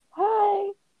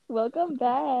Welcome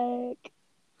back.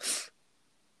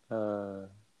 Uh,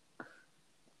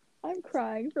 I'm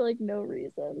crying for no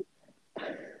reason.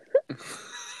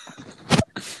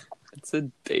 it's a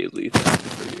daily thing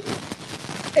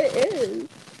for It is,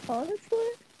 honestly.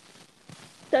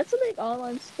 That's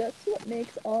what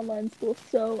makes online school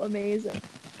so amazing.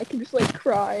 I can just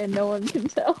cry and no one can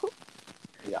tell. you.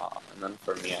 Yeah, and then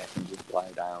for me, I can just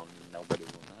lie down and nobody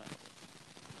will know.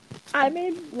 I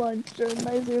made lunch during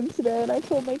my Zoom today and I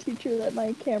told my teacher that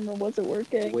my camera wasn't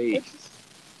working. Wait,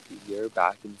 you're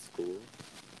back in school?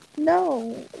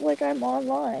 No, I'm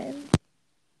online.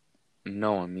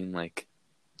 No, I mean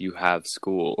you have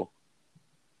school.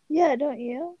 Yeah, don't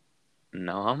you?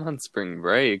 No, I'm on spring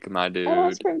break, my I'm on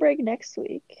dude. spring break next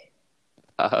week.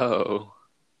 Oh,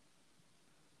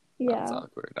 that's Yeah.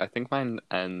 awkward. I think mine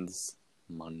ends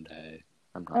Monday.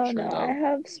 I'm not Oh sure no, I though.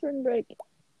 have spring break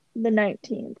the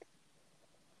 19th.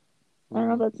 I don't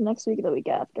know if that's next week or the week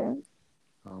after.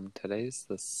 Today's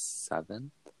the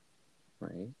 7th,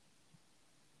 right?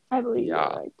 I believe you're Yeah,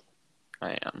 right.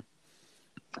 I am.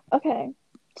 Okay,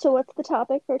 so what's the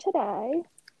topic for today?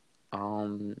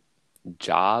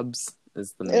 Jobs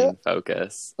is the Ugh, main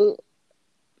focus. ugh,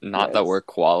 Not that gross. we're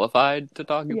qualified to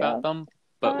talk Yeah, about them,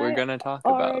 but we're I gonna talk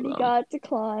about already them. got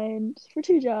declined for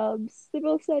 2 jobs. They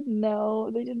both said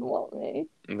no, they didn't want me.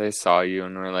 They saw you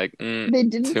and were like, They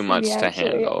didn't too see me much to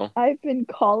actually. handle. I've been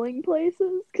calling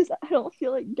places because I don't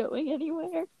feel like going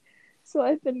anywhere. So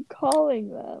I've been calling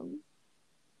them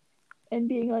and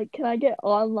being like, can I get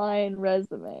online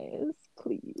resumes,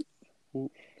 please?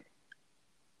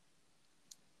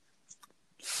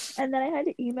 And then I had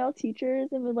to email teachers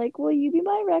and be like, will you be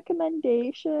my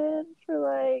recommendation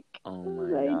for Oh the my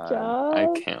right God. I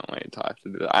job? can't wait to have to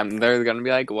do that. They're gonna be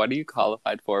like, what are you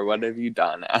qualified for? What have you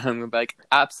done? And I'm gonna be like,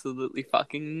 absolutely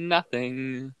fucking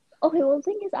nothing. Okay, well, the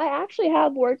thing is, I actually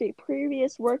have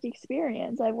previous work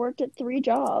experience. I've worked at 3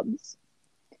 jobs.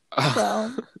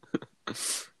 So,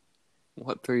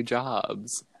 What 3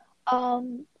 jobs?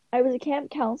 I was a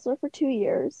camp counselor for 2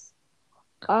 years.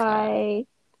 Okay. I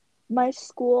My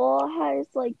school has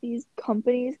these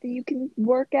companies that you can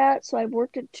work at, so I've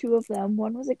worked at 2 of them.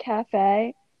 One was a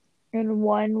cafe and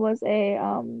one was a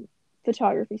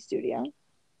photography studio.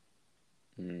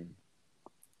 Hmm.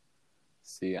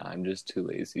 See, I'm just too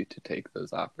lazy to take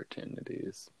those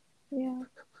opportunities, Yeah.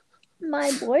 My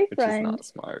which is boyfriend not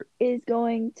smart. is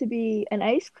going to be an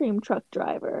ice cream truck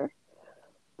driver,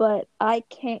 but I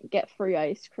can't get free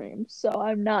ice cream, so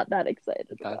I'm not that excited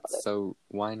about it.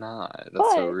 Why not?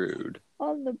 That's so But rude.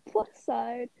 on the plus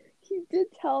side, he did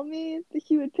tell me that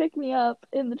he would pick me up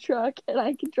in the truck and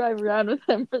I could drive around with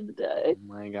him for the day. Oh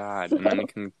my God. And then you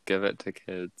So, can give it to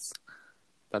kids.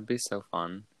 That'd be so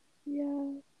fun.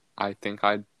 yeah. I think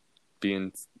I'd be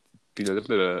in.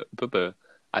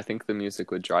 I think the music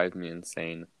would drive me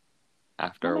insane Oh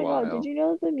after a my God, did while. you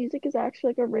know the music is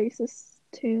actually a racist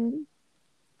tune?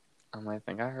 I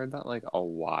think I heard that a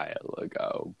while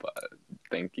ago, but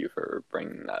thank you for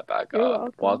bringing that back You're up.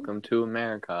 welcome. Welcome to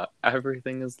America.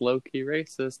 Everything is low-key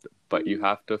racist, but you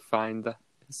have to find the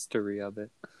history of it.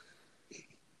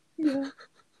 Yeah.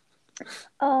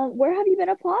 Where have you been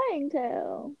applying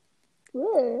to?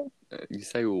 Ugh. You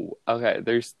say, okay,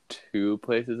 there's 2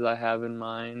 places I have in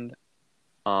mind.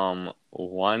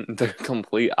 One, they're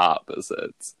complete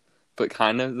opposites, but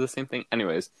kind of the same thing.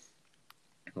 Anyways,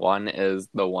 one is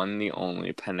the one, the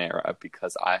only Panera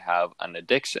because I have an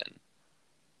addiction.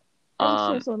 I used to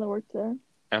know Um, someone that worked there.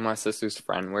 and my sister's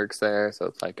friend works there, so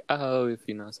it's like, oh, if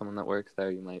you know someone that works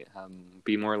there, you might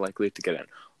be more likely to get in.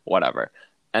 Whatever.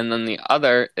 And then the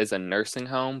other is a nursing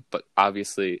home, but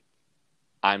obviously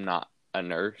I'm not a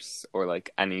nurse or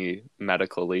any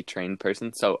medically trained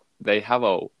person, so they have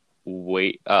a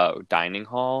dining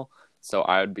hall, so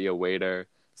I would be a waiter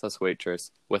 /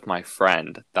 waitress with my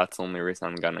friend. That's the only reason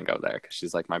I'm gonna go there because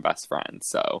she's my best friend.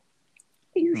 So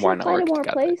You should why not apply to work more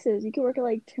together? places. You could work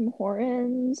at Tim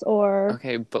Hortons or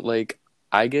Okay, but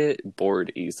I get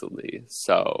bored easily,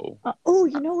 so oh,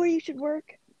 you know where you should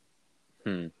work?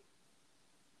 hmm,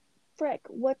 Frick,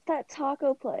 what's that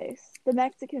taco place? The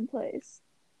Mexican place.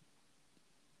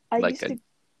 I like used a to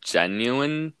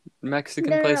genuine Mexican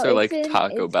No, no, place no. or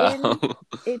Taco Bell.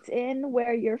 It's in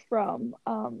where you're from.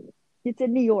 It's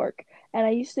in New York, and I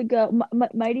used to go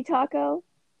Mighty Taco.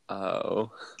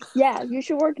 Oh, Yeah, you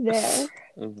should work there.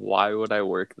 why would I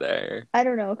work there? I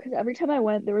don't know, because every time I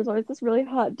went, there was always this really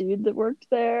hot dude that worked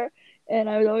there, and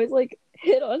I would always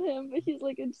hit on him, but he's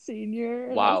a senior,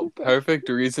 and I was a Wow, freshman. perfect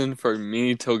reason for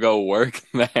me to go work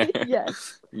there.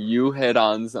 Yes, You hit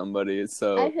on somebody, I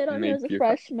so hit on him as make a your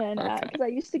freshman okay. because I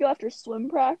used to go after swim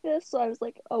practice, so I was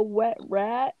like a wet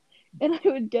rat, and I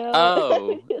would go.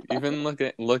 Oh, even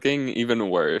looking even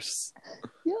worse.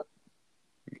 Yep.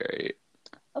 Great.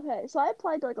 Okay, so I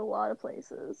applied to like a lot of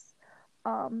places.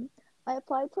 I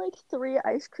applied to like 3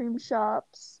 ice cream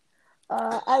shops.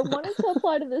 I wanted to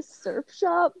apply to this surf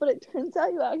shop, but it turns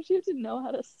out you actually have to know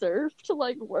how to surf to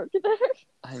like work there.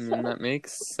 I mean, So that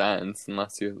makes sense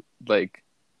unless you like.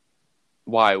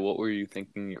 Why? What were you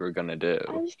thinking you were gonna do?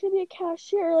 I was gonna be a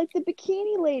cashier, like the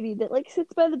bikini lady that like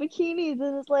sits by the bikinis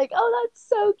and is like, "Oh, that's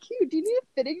so cute. Do you need a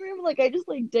fitting room?" Like I just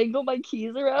like dangle my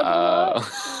keys around a lot,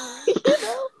 Oh. you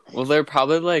know? Well, they're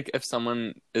probably like if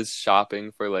someone is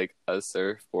shopping for like a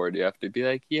surfboard, you have to be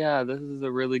like, yeah, this is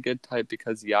a really good type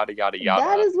because yada yada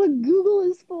That yada. is what Google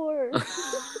is for.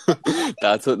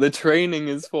 That's what the training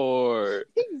is for.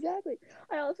 Exactly.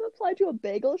 I also applied to a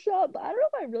bagel shop, but I don't know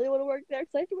if I really want to work there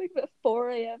because I have to wake up at 4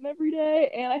 a.m. every day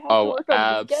and I have to Oh, work on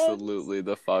weekends. absolutely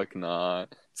the fuck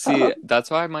not. Um, See, that's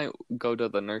why I might go to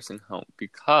the nursing home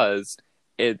because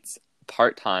it's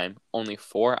part-time, only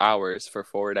 4 hours for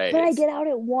four but I days. get out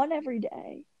at 1 every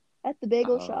day at the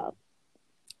bagel Oh. shop.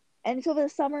 And it's over the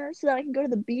summer so that I can go to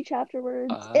the beach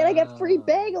afterwards and I get free Oh.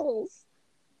 bagels.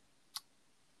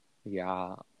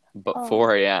 Yeah. But Um,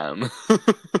 4 a.m.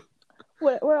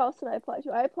 where else did I apply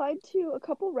to? I applied to a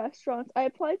couple restaurants. I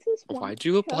applied to this one Why'd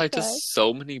you apply to cafe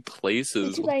so many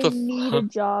places? because What I the need a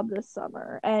fuck? job this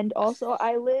summer. And also,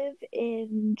 I live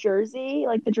in Jersey,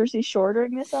 like the Jersey Shore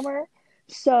during the summer.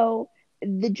 So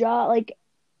the job, like,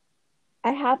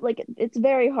 I have, like, it's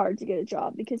very hard to get a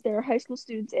job because there are high school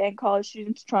students and college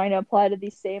students trying to apply to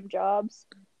these same jobs.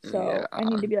 So I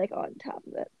need Yeah. to be, like, on top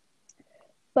of it.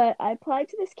 But I applied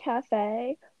to this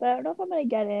cafe, but I don't know if I'm gonna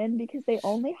get in because they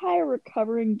only hire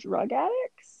recovering drug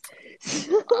addicts.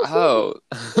 So Oh.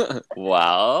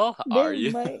 Well, are they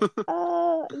you? might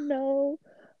no.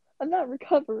 I'm not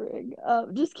recovering.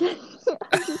 Just kidding.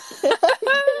 I'm just kidding. I'm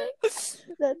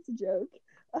kidding. That's a joke.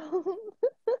 Um,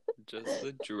 Just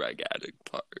the drug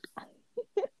addict part.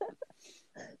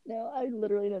 no, I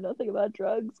literally know nothing about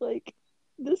drugs. Like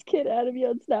this kid added me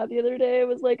on Snap the other day and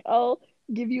was like, "I'll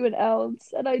give you an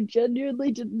ounce," and I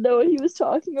genuinely didn't know what he was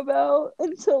talking about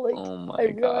until like Oh I my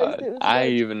realized god. it was I about.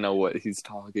 even know what he's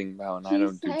talking about and I He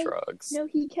don't do said, drugs. no,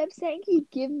 he kept saying he'd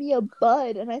give me a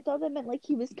bud, and I thought that meant like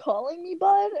he was calling me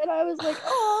bud, and I was like,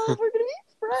 "Oh, we're gonna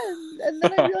be friends." And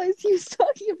then I realized he was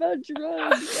talking about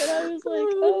drugs, and I was like,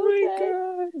 Oh oh, my "Okay,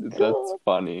 god. That's cool."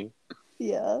 funny.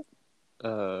 Yeah.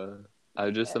 Uh,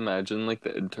 I just imagine like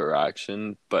the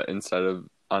interaction, but instead of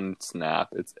on Snap,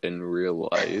 it's in real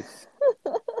life.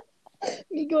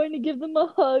 Me going to give them a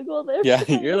hug while they're Yeah,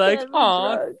 trying you're to like, hand me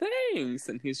 "Aw, drugs. thanks,"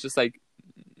 and he's just like,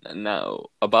 "No,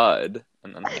 a bud,"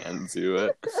 and then hands you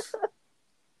it.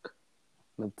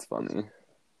 That's funny.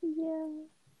 Yeah.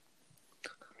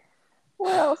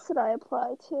 Where else did I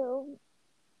apply to?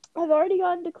 I've already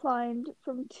gotten declined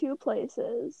from 2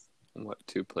 places. What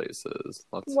two places?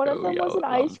 Let's One of go them was yell an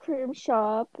at ice them. cream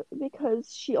shop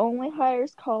because she only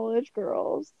hires college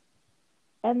girls.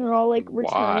 And they're all like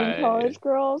returning Why? college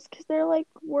girls because they're like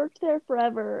worked there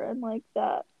forever and like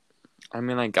that. I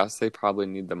mean, I guess they probably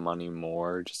need the money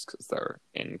more just because they're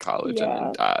in college and in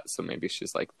Yeah. debt, so maybe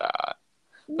she's like that.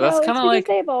 But that's No, kind it's of because like,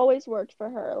 they've always worked for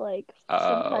her, like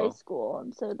since high oh, school,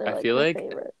 and so they're I like feel her like,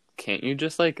 favorite. can't you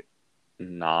just like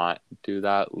not do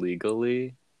that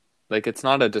legally? Like, it's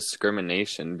not a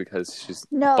discrimination because she's,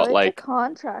 No, but it's a like,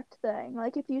 contract thing.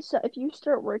 Like if you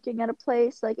start working at a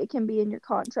place, like it can be in your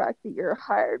contract that you're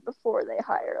hired before they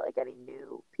hire like any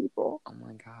new people. oh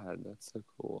my God, that's so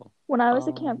cool. When I was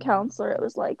a camp Um, counselor, it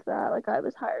was like that. Like I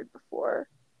was hired before.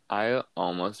 I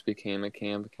almost became a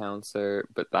camp counselor,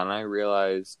 but then I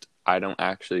realized I don't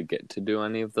actually get to do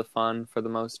any of the fun for the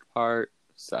most part.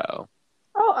 So,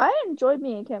 Oh, I enjoyed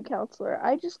being a camp counselor.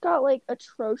 I just got like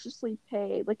atrociously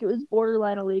paid. Like it was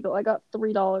borderline illegal. I got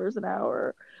 $3 an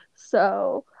hour.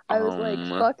 So I was like, um,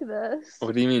 fuck this.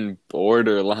 what do you mean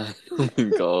borderline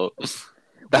legal?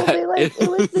 Well, That they like it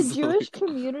was the is Jewish like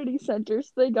Community Center,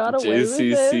 so they got away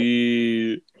with it.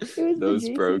 JCC, It was the those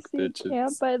broke JCC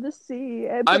Camp bitches. by the Sea.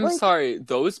 But I'm like, sorry,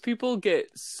 those people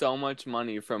get so much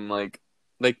money from like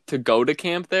to go to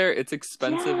camp there, it's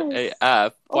expensive yes.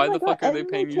 AF. Oh Why my the God. fuck are And they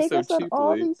then they paying you take so us on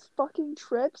all cheaply? these fucking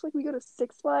trips. Like we go to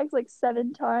Six Flags like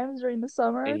 7 times during the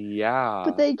summer, but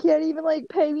Yeah. they can't even like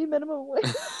pay me minimum wage.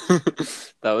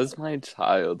 That was my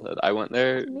childhood. I went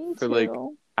there Me for like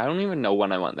too. I don't even know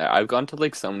when I went there. I've gone to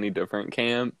like so many different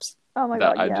camps Oh my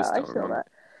that God, I yeah, just I don't feel remember. that.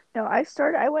 No,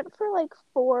 I went for like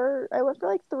I went for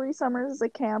like 3 summers as a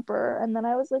camper, and then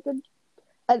I was like an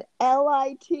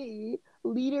LIT,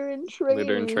 leader in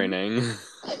Leader in training, training.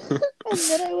 and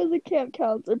then I was a camp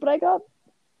counselor. But I got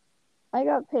I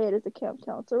got paid as a camp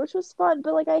counselor, which was fun,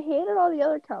 but like I hated all the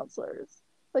other counselors.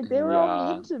 Like they were all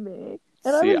Yeah. mean to me,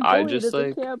 and I See, was I bullied just as a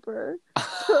like camper.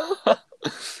 So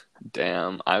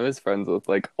damn, I was friends with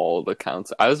like all the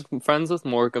counselors. I was friends with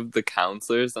more of the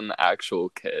counselors than the actual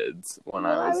kids when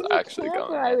when I I was was a actually camper,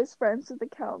 going I there. was friends with the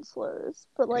counselors,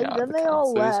 but like Yeah, then the they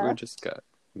all counselors were just left.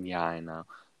 good. Yeah, I know.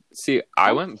 See, I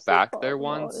I went still back follow there them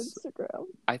all on once. Instagram.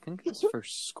 I think it was for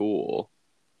school.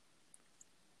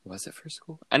 Was it for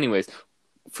school? Anyways,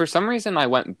 for some reason I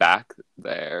went back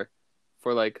there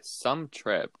for like some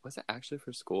trip. Was it actually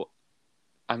for school?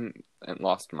 I'm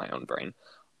lost in my own brain.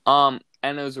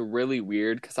 And it was really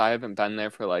weird because I haven't been there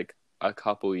for like a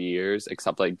couple years,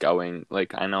 except like going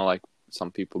like I know like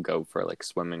some people go for like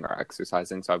swimming or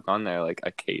exercising, so I've gone there like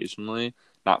occasionally,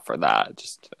 not for that,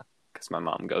 just because my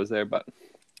mom goes there. But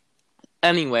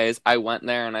anyways, I went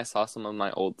there and I saw some of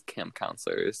my old camp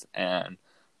counselors and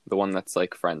the one that's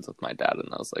like friends with my dad,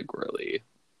 and that was like really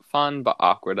fun but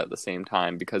awkward at the same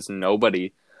time because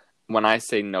nobody. When I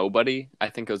say nobody, I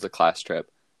think it was a class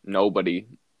trip. Nobody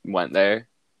went there.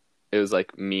 It was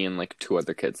like me and like two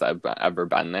other kids that I've ever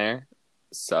been there.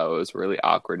 So it was really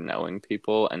awkward knowing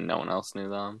people and no one else knew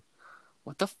them.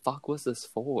 What the fuck was this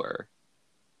for?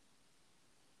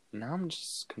 Now I'm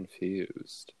just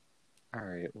confused.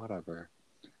 Alright, whatever.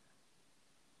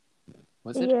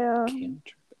 Was it Yeah, a camp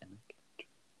trip and a camp trip?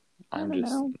 I I'm don't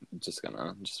just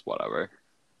know. just whatever.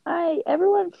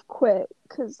 Everyone quit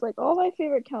because like all my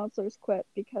favorite counselors quit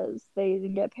because they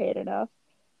didn't get paid enough.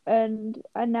 And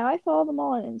now I follow them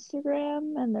all on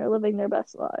Instagram and they're living their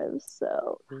best lives.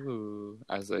 So Ooh,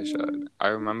 as they should. mm, I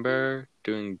remember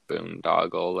doing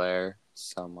boondoggle there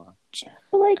so much.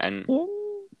 but like And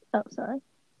oh sorry.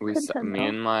 me Continue.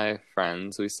 and my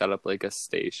friends, we set up like a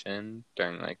station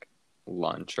during like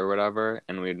lunch or whatever,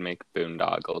 and we'd make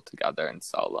boondoggle together and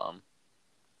sell them.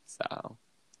 So,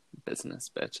 business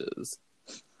bitches.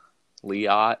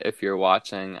 Leah, if you're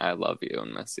watching, I love you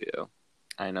and miss you.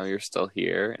 I know you're still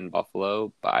here in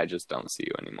Buffalo, but I just don't see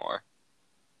you anymore.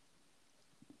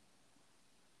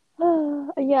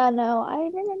 Yeah, no, I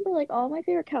remember like all my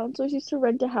favorite counselors used to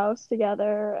rent a house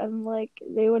together and like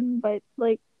they would invite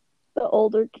like the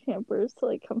older campers to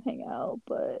like come hang out,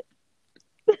 but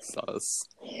Sus.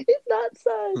 it's not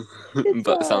sus. It's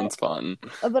But sounds fun.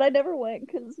 but I never went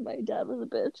because my dad was a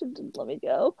bitch and didn't let me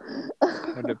go.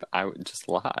 I would just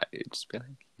lie. Just be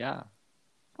like, yeah,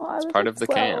 Well, I it's was part like of the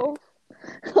camp. 12.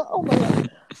 Oh my God.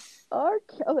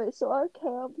 Okay, so our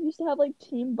camp used to have like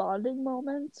team bonding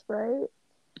moments, right?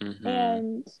 Mm-hmm.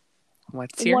 And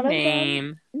What's your one of them,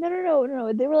 name?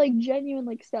 no, they were like genuine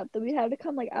like stuff that we had to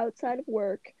come like outside of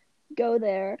work, go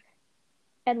there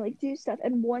and like do stuff.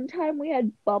 And one time we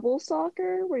had bubble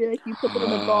soccer where like you put them in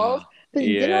the balls, but they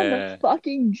did it on the Yeah.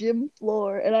 fucking gym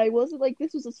floor. And I wasn't like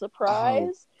this was a Oh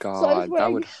surprise. So God,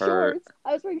 that would hurt.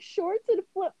 I was wearing shorts and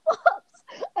flip flops.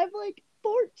 I'm like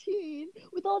 14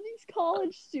 with all these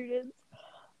college students.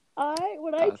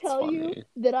 When I That's tell you funny.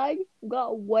 that I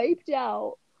got wiped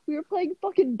out, we were playing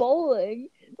fucking bowling.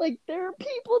 Like there were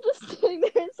people just sitting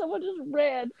there and someone just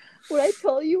ran. When I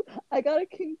tell you I got a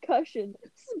concussion,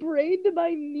 sprained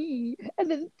my knee,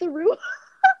 and then threw up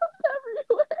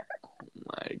everywhere.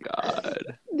 My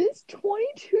God. This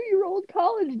 22-year-old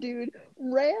college dude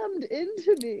rammed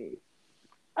into me.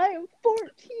 I am 14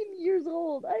 years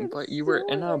old. I am But you were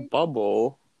in still a like,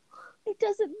 bubble. it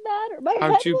doesn't matter. My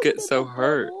How'd head you wasn't get in the so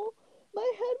hurt? bubble.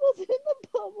 My head was in the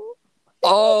bubble.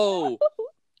 Oh,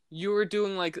 you were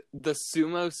doing like the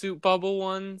sumo suit bubble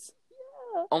ones?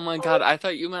 Yeah. Oh my God, I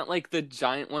thought you meant like the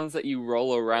giant ones that you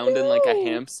roll around in like a No,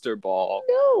 hamster ball.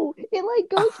 no, it like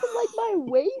goes from like my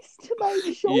waist to my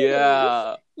shoulders.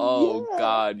 Yeah. Oh Yeah,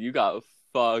 God, you got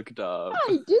fucked up.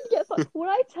 I did get fucked. When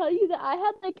I tell you that I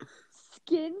had like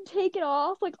skin taken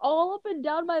off, like all up and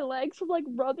down my legs from like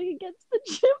rubbing against the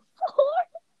gym floor.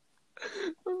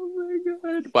 Oh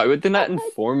my God. Why would they not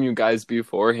inform you guys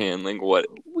beforehand? Like, what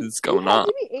is You going had on?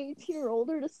 to be 18 or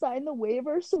older to sign the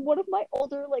waiver. So one of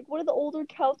the older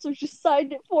counselors just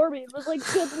signed it for me and was like,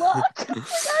 "Good luck."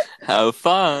 Have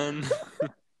fun.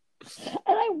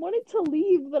 And I wanted to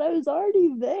leave, but I was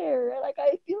already there. And like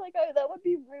I feel like that would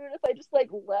be rude if I just like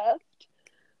left.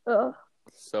 Ugh.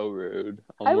 So rude.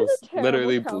 I was Almost a terrible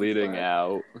literally counselor. bleeding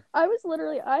out.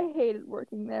 I hated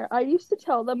working there. I used to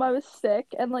tell them I was sick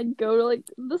and like go to like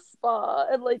the spa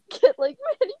and like get like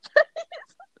many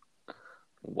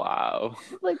Wow.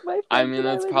 like my friends I mean, and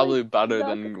that's would, probably like, better knock.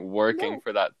 than working No,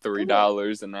 for that okay.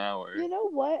 $3 an hour. You know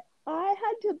what? I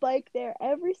had to bike there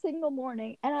every single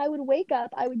morning, and I would wake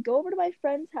up. I would go over to my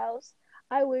friend's house.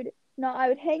 I would I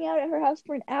would hang out at her house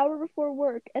for an hour before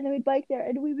work, and then we'd bike there.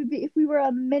 And we would be if we were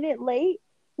a minute late,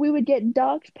 we would get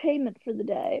docked payment for the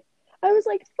day. I was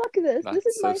like, fuck this. This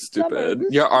is That's so my summer.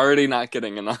 stupid. You're already not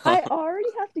getting enough. I already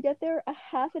have to get there a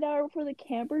half an hour before the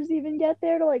campers even get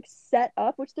there to like set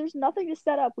up, which there's nothing to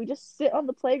set up. We just sit on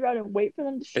the playground and wait for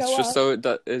them to It's show just up.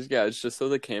 so it's just so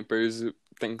the campers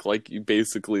think like you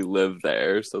basically live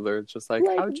there, so they're just like,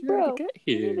 Like, how'd you bro, already get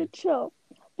you need here? to chill.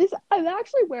 I'm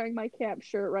actually wearing my camp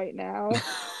shirt right now.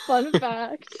 Fun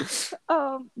fact.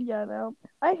 Yeah, no.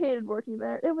 I hated working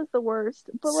there. It was the worst.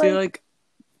 But See, like, like,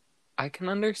 I can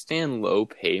understand low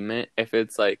payment if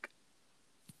it's like,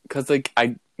 cause like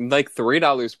I like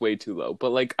 $3 way too low,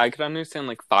 but like I could understand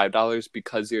like $5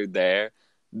 because you're there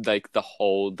like the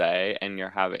whole day and you're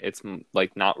having it's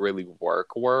like not really work.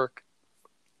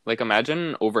 Like imagine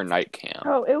an overnight camp.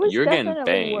 oh, it was You're getting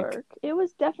definitely banked. work. It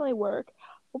was definitely work.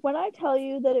 When I tell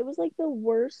you that it was like the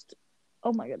worst,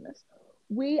 oh my goodness.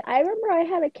 I remember I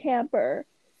had a camper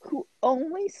who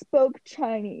only spoke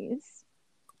Chinese,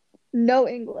 no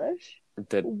English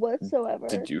Did whatsoever.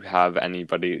 did you have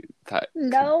anybody that could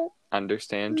No,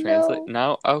 understand translate?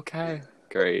 no. No? Okay.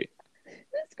 Great.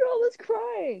 This girl was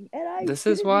crying, and I This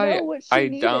is didn't why know what she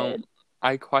needed.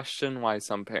 I question why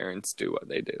some parents do what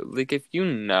they do. Like if you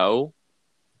know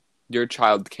your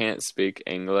child can't speak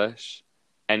English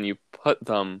and you put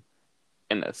them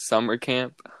in a summer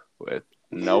camp with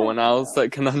no one else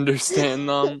that can understand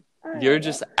them, I you're don't know.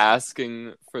 just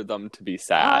asking for them to be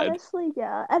sad. Honestly,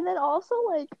 yeah. And then also,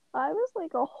 like, I was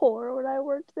like a whore when I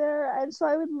worked there, and so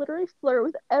I would literally flirt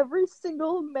with every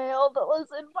single male that was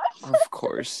in my Of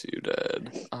course you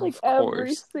did. like Of every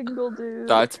course. single dude.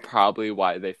 That's probably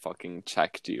why they fucking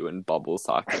checked you in bubble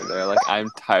soccer. They're like, I'm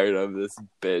tired of this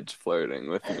bitch flirting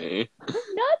with me.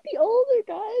 Not the older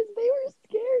guys. They were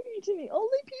scary to me.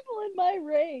 Only people in my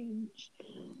range.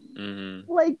 Mm-hmm.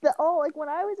 Like when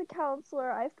I was a counselor,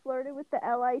 I flirted with the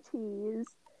LITs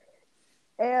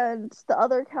and the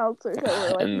other counselors that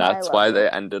were like And my that's why level. they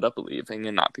ended up leaving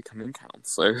and not becoming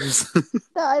counselors.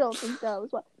 No, I don't think that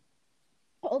was what.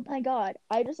 Oh my god!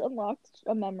 I just unlocked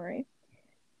a memory.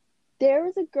 There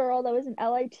was a girl that was an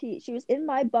LIT. She was in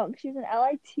my bunk. She was an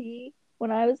LIT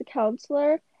when I was a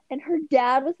counselor, and her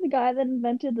dad was the guy that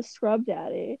invented the scrub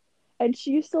daddy. And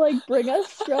she used to like bring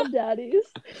us scrub daddies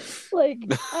like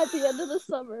at the end of the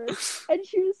summer. And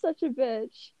she was such a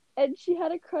bitch. And she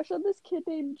had a crush on this kid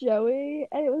named Joey,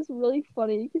 and it was really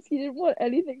funny because he didn't want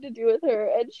anything to do with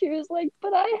her. And she was like,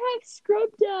 "But I have scrub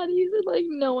daddies," and like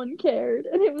no one cared,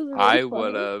 and it was really I funny.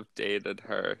 would have dated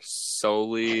her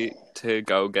solely to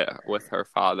go get with her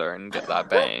father and get that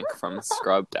bank from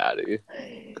Scrub Daddy.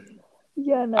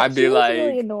 Yeah, no, I'd she be was like,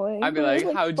 really annoying. I'd be but it was,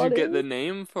 like, how'd you funny. get the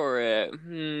name for it?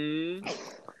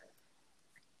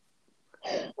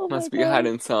 Oh my Must be God.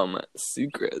 hiding some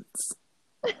secrets.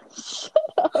 Shut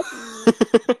up.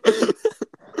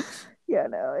 Yeah,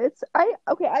 no,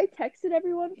 I texted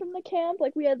everyone from the camp.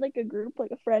 Like we had like a group,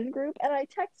 like a friend group, and I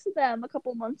texted them a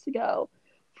couple months ago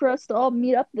for us to all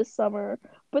meet up this summer.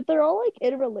 But they're all like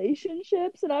in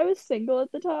relationships, and I was single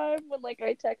at the time when like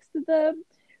I texted them.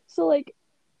 So like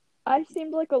I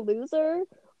seemed like a loser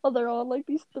while they're all in like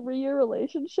these 3-year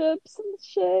relationships and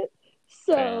shit.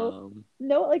 So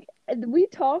no, like we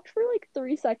talked for like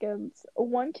 3 seconds.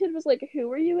 One kid was like, "Who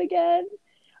are you again?"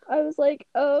 I was like,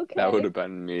 "Okay." That would have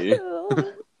been me. Cool.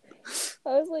 I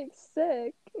was like,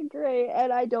 "Sick, great,"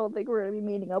 and I don't think we're gonna be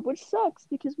meeting up, which sucks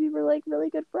because we were like really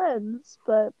good friends.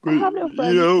 But I have no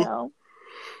friends now.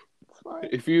 It's fine.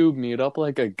 If you meet up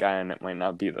like again, it might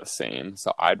not be the same.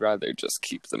 So I'd rather just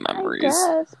keep the memories I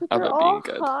guess, but of they're it all being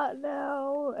good. hot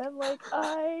now, and like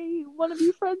I want to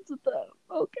be friends with them.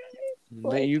 Okay.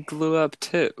 But you glue up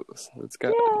too, so it's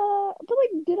good. Yeah, but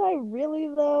like, did I really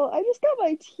though? I just got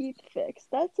my teeth fixed.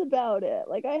 That's about it.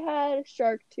 Like, I had a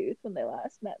shark tooth when they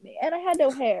last met me, and I had no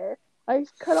hair. I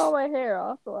cut all my hair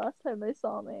off the last time they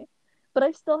saw me, but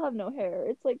I still have no hair.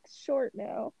 It's like short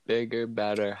now. Bigger,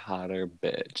 better, hotter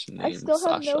bitch named I still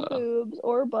have Sasha. no boobs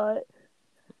or butt.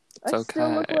 It's I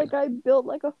still look okay. like I built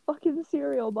like a fucking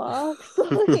cereal box.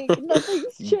 Like,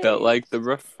 nothing's changed. Built like the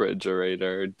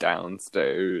refrigerator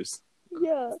downstairs.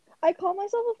 Yeah, I call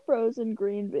myself a frozen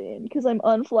green bean because I'm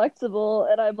unflexible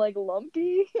and I'm like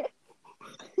lumpy.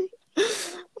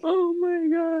 Oh my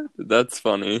god. That's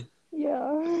funny.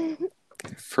 Yeah.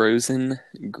 Frozen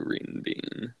green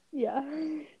bean. Yeah.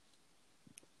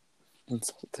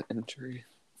 Insult to injury.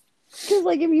 Because,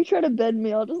 like, if you try to bend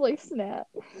me, I'll just, like, snap.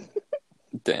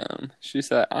 Damn. She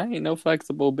said, I ain't no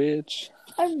flexible bitch.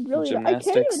 I'm really I can't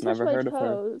Gymnastics, even touch never my heard of her.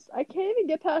 toes. I can't even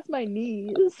get past my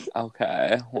knees.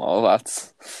 Okay, well,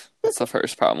 that's the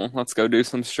first problem. Let's go do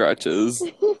some stretches.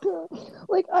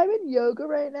 Like, I'm in yoga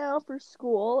right now for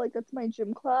school. Like, that's my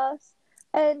gym class.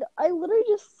 And I literally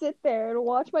just sit there and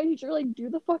watch my teacher like do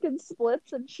the fucking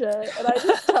splits and shit. And I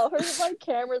just tell her that my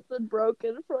camera's been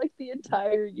broken for like the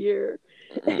entire year.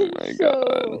 Oh And my god.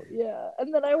 so, yeah.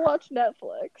 And then I watch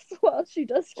Netflix while she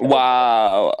does yoga.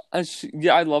 Wow.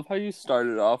 Yeah, I love how you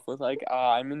started off with like,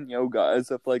 I'm in yoga,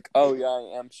 as if like, oh yeah,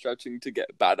 I am stretching to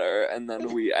get better, and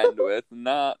then we end with,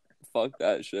 nah, fuck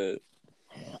that shit.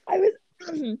 I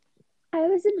was I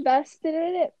was invested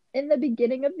in it in the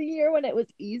beginning of the year when it was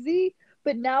easy,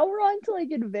 but now we're on to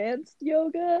like advanced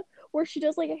yoga where she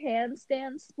does like a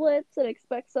handstand splits and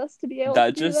expects us to be able to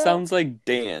That do just that. sounds like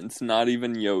dance, not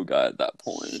even yoga at that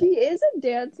point. She is a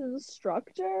dance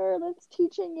instructor that's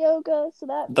teaching yoga, so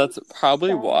that That's makes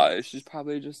probably why. She's sense.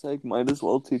 probably just like, might as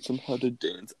well teach him how to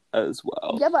dance as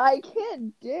well. Yeah, but I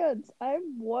can't dance.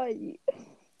 I'm white.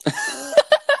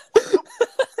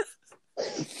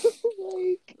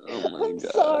 Like, Oh my I'm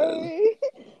god. sorry.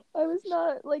 I was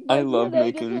not like I my love DNA didn't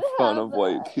making fun have of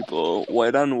white that. people.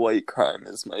 White on white crime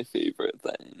is my favorite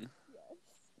thing.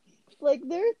 Like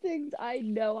there are things I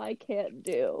know I can't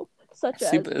do, such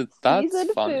See, as but that's season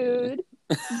funny. food,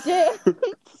 dance,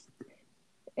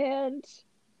 and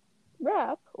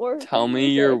rap or Tell me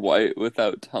you're music. white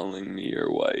without telling me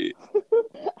you're white.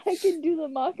 I can do the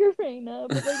Macarena,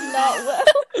 but like not well.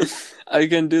 I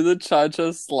can do the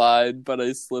cha-cha slide, but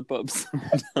I slip up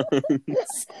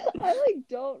sometimes. I like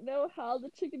don't know how the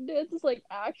chicken dance is like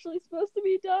actually supposed to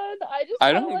be done. I just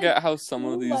I kind of don't like get how some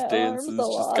of move these my arms a dances just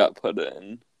lot. got put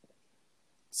in.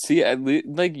 See, at least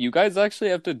like you guys actually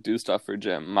have to do stuff for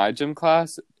gym. My gym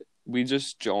class, we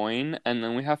just join and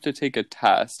then we have to take a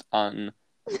test on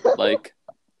like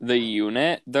the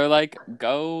unit. They're like,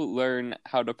 go learn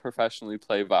how to professionally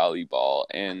play volleyball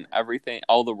and everything,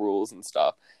 all the rules and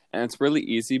stuff. And it's really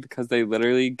easy because they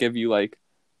literally give you like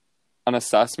an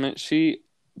assessment sheet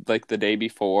like the day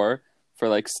before for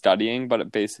like studying, but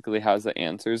it basically has the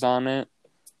answers on it.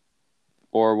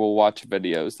 Or we'll watch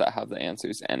videos that have the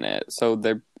answers in it. So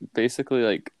they're basically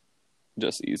like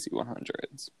just easy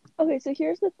 100s. Okay, so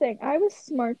here's the thing. I was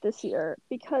smart this year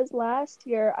because last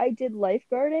year I did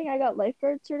lifeguarding. I got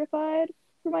lifeguard certified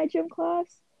for my gym class.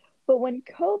 But when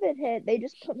COVID hit, they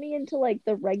just put me into like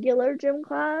the regular gym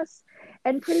class.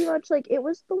 And pretty much like it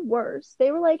was the worst. They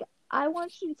were like, I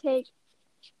want you to take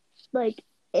like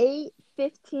 8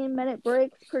 15-minute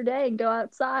breaks per day and go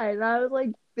outside. And I was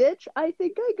like, bitch, I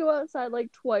think I go outside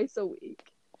like twice a week.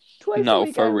 Twice a No,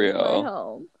 week for I leave my real.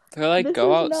 home. They're like, This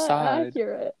go is not outside.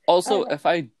 accurate. Also, And if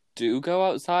I do go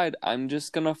outside, I'm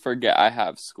just gonna forget I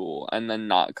have school and then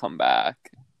not come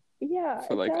back yeah,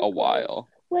 for like a exactly. while.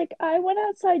 Like I went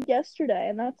outside yesterday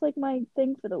and that's like my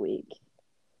thing for the week.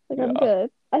 Like I'm Yeah.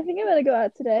 good. I think I'm gonna go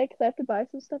out today because I have to buy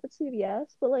some stuff at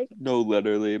CVS. But like, No,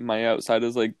 literally, my outside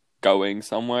is like going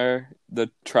somewhere. The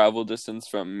travel distance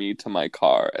from me to my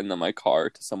car and then my car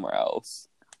to somewhere else.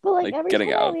 Like every getting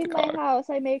time I out of the leave my car. house,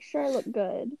 I make sure I look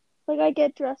good. Like I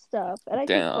get dressed up and I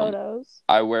take Damn. photos.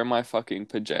 I wear my fucking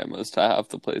pajamas to half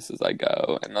the places I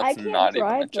go, and I that's can't not even a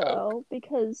drive joke. though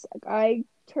because I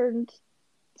turned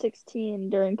 16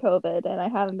 during COVID and I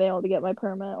haven't been able to get my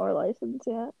permit or license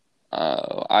yet.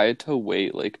 I had to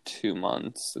wait like 2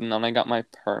 months, and then I got my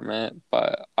permit.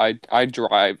 But I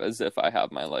drive as if I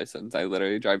have my license. I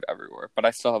literally drive everywhere, but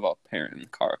I still have a parent in the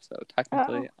car, so Oh,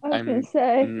 technically I was gonna I'm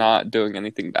say. not doing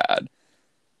anything bad.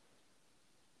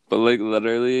 But like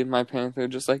literally, my parents are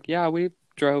just like, yeah, we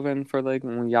drove in for like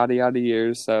yada yada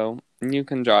years, so you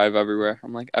can drive everywhere.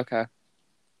 I'm like, okay,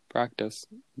 practice,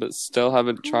 but still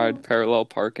haven't tried Oh, parallel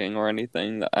parking or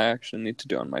anything that I actually need to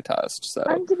do on my test. So,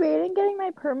 I'm debating getting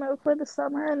my permit for the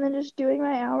summer and then just doing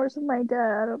my hours with my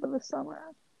dad over the summer.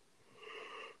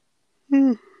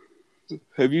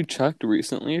 have you checked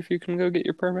recently if you can go get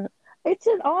your permit? It's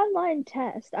an online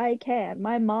test. I can.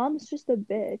 My mom's just a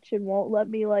bitch and won't let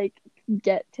me like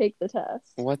get take the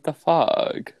test. What the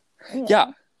fuck? Yeah,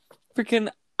 Yeah. freaking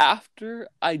after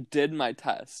I did my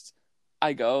test,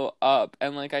 I go up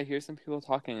and like I hear some people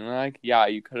talking and they're like, yeah,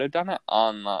 you could have done it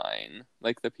online.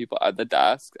 Like the people at the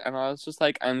desk. And I was just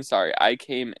like, I'm sorry, I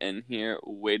came in here,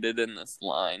 waited in this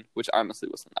line, which honestly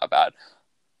wasn't that bad,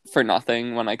 for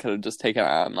nothing when I could have just taken it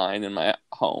online in my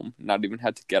home, not even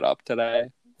had to get up today.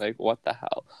 Like, what the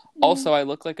hell? Mm. Also, I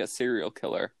look like a serial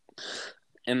killer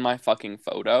in my fucking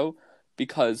photo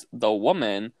because the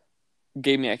woman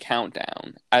gave me a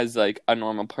countdown as like a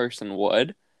normal person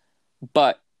would,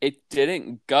 but it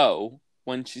didn't go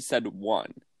when she said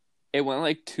one. It went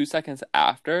like 2 seconds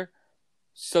after.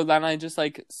 So then I just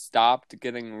like stopped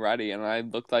getting ready and I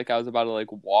looked like I was about to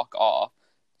like walk off.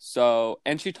 So,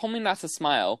 and she told me not to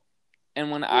smile. And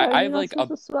when Why are I you have not like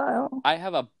supposed to smile? I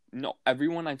have a, no,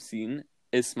 everyone I've seen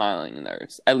is smiling in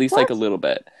theirs, at least like a What? little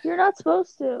bit. You're not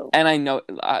supposed to. And I know,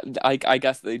 I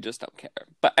guess they just don't care.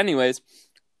 But anyways,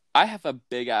 I have a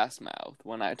big ass mouth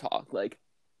when I talk. Like,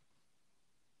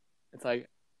 it's like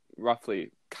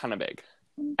roughly kind of big.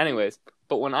 Anyways,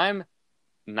 but when I'm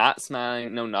not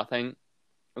smiling, no nothing,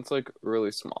 it's like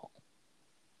really small.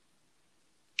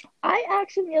 I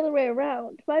actually the other way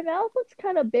around. My mouth looks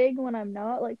kind of big when I'm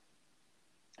not like,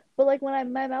 but like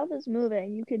when my mouth is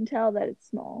moving, you can tell that it's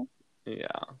small. Yeah.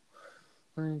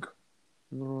 Like,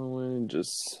 literally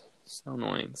just so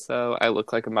annoying. So I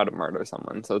look like I'm about to murder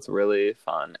someone, so it's really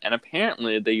fun. And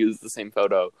apparently they use the same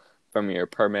photo from your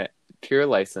permit to your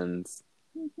license,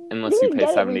 unless You you can pay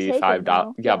get it retaken $75.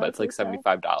 though. Yeah, Yeah, but I it's was like gonna say.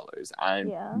 $75. I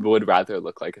Yeah. would rather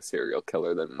look like a serial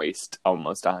killer than waste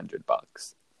almost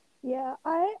 $100. Yeah,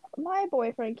 my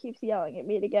boyfriend keeps yelling at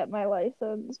me to get my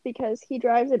license because he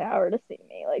drives an hour to see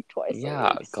me like twice a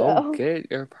Yeah, week. go So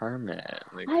get your permit.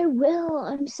 Like, I will.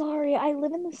 I'm sorry. I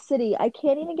live in the city. I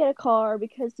can't even get a car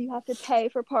because you have to pay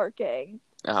for parking.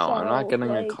 oh, I'm not So getting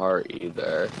a like, car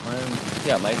either.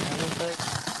 Yeah, my dad was like,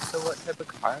 so what type of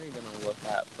car are you gonna look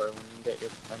at for when you get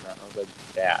your permit? I was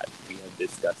like, Dad, we have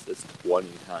discussed this 20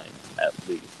 times at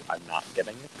least. I'm not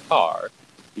getting a car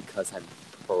because I'm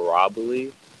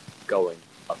probably going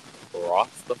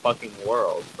across the fucking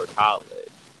world for college.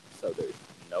 So there's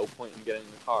no point in getting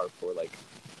the car for like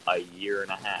a year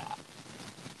and a half.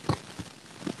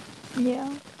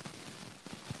 yeah,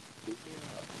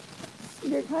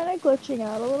 you're kind of glitching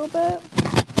out a little bit.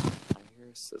 I hear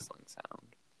a sizzling sound.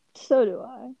 So do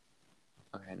I.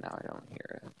 Okay, now I don't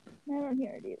hear it. I don't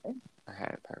hear it either.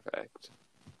 Okay, perfect.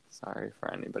 Sorry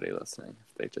for anybody listening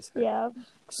if they just heard. Yeah,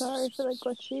 sorry for the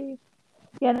glitchy.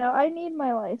 Yeah, no, I need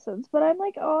my license, but I'm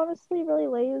like honestly really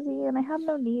lazy and I have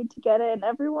no need to get it. And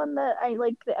everyone that I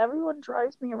like, everyone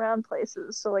drives me around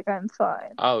places, so like I'm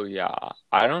fine. Oh yeah,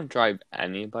 I don't drive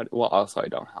anybody. Well, also I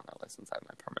don't have my license. I have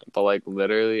my permit, but like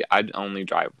literally, I'd only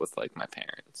drive with like my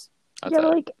parents. That's Yeah, but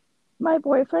it. like my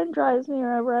boyfriend drives me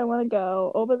wherever I want to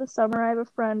go. Over the summer, I have a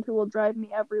friend who will drive me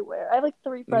everywhere. I have like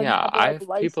 3 friends Yeah, that have I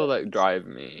like have people that license. drive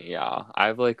me. Yeah, I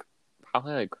have like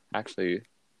probably like actually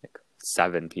like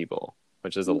 7 people,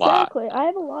 which is a lot. Exactly. I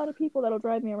have a lot of people that'll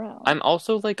drive me around. I'm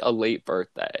also like a late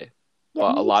birthday, Yeah,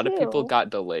 but a me lot of people too.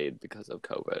 got delayed because of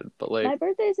COVID. But like, My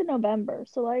birthday's in November,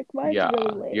 so like mine's yeah,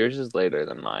 really late. yours is later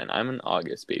than mine. I'm an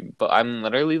August baby, but I'm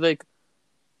literally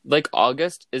like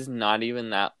August is not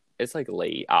even that. It's like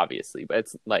late, obviously, but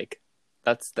it's like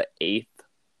that's the 8th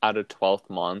out of 12th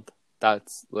month.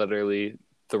 That's literally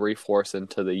 3/4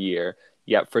 into the year.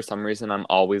 Yet for some reason, I'm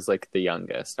always like the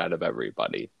youngest out of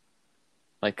everybody.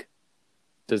 Like,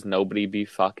 does nobody be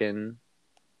fucking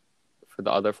for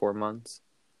the other 4 months,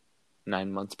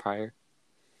 9 months prior?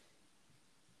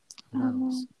 I Who don't know.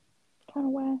 knows? Kind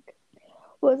of whack.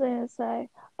 What was I gonna say?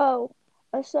 Oh,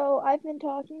 so I've been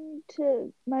talking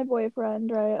to my boyfriend,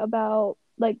 right, about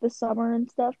like the summer and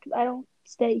stuff because I don't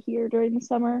stay here during the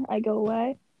summer. I go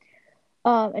away.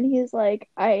 And he's like,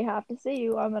 I have to see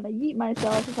you. I'm gonna yeet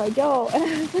myself if I don't. And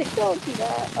I was like, don't do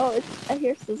that. Oh, I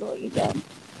hear sizzling again.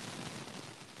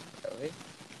 Really?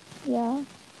 Yeah.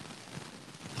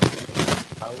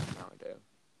 Oh, no, I do.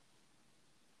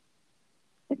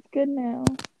 It's good now.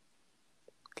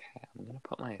 Okay, I'm gonna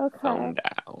put my Okay. phone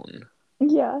down.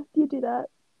 Yeah, you do that.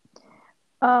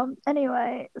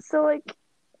 Anyway, so like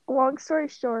long story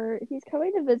short, he's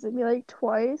coming to visit me like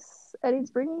twice and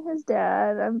he's bringing his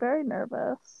dad. I'm very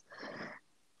nervous.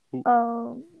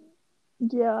 Ooh.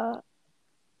 Yeah.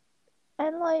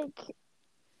 And like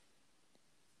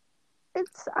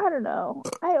it's I don't know.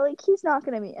 I like he's not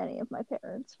gonna meet any of my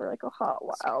parents for like a hot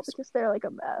while because they're like a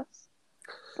mess.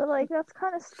 But like that's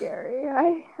kind of scary.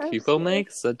 I'm People scared.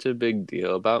 make such a big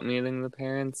deal about meeting the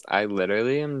parents. I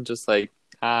literally am just like,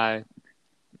 hi.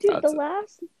 Dude,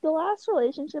 That's the last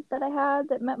relationship that I had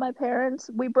that met my parents,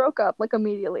 we broke up like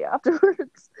immediately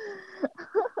afterwards.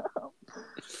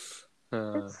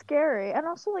 It's scary. And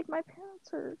also like my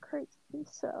parents are crazy,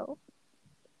 so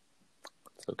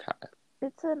it's okay.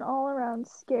 it's an all around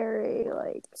scary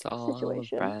like It's all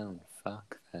situation. around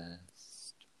fuck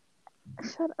fest.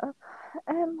 Shut up.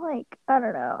 And like I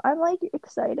don't know. I'm like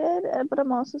excited, but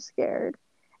I'm also scared.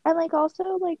 And like also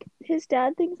like his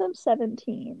dad thinks I'm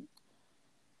 17.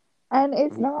 And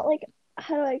it's not like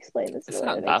how do I explain this in It's a way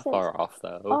that not makes that sense? far off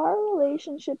though. Our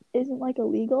relationship isn't like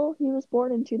illegal. He was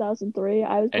born in 2003.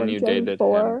 I was born And in you dated him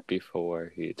 2004.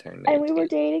 before he turned And we were 18.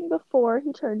 dating before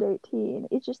he turned 18.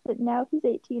 It's just that now he's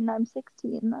 18 and I'm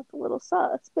 16. That's a little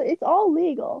sus. But it's all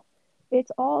legal.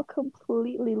 It's all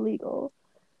completely legal.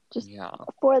 Just Yeah.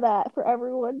 for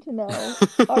everyone to know,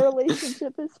 our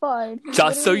relationship is fine. He's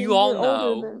Just so literally you a all year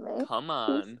older know. than me. Come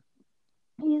on.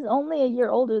 He's only a year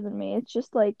older than me. It's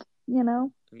just like, you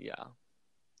know. Yeah.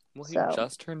 Well, he So,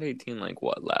 just turned 18, like,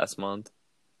 what, last month?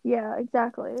 yeah,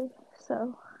 exactly.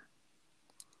 So,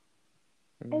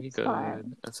 We it's good.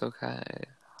 fine. It's okay.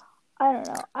 I don't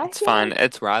know. I It's feel fine. like,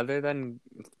 It's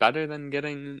better than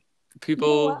getting you know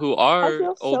people what? who I are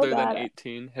feel so older than bad.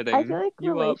 18 I feel hitting like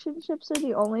you up. relationships are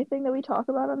the only thing that we talk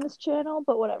about on this channel,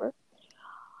 but whatever.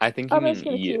 I think you I'm mean just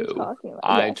gonna keep you. talking about,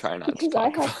 I yes, try not to because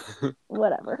I talk have about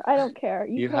whatever. I don't care.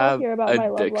 You You can all have hear about my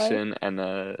love life. addiction and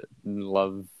a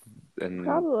love and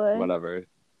Probably. whatever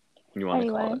you want to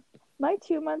call Anyway, it. my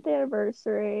 2 month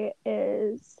anniversary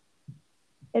is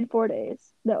in 4 days.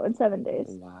 No, in 7 days.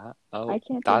 Wow. I Oh, can't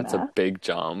do that's a math. big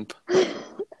jump.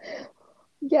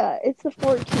 Yeah, it's the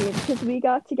 14th because we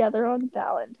got together on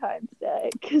Valentine's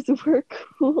Day because we're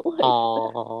cool like that.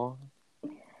 Aww.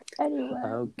 Anyway,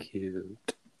 How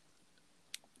cute.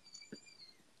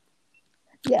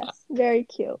 yes, very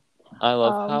cute. I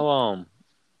love Um, how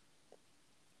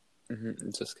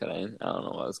just kidding. I don't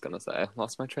know what I was gonna say.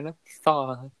 Lost my train of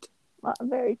thought.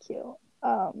 very cute.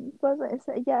 What was I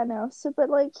say? Yeah, no. So, but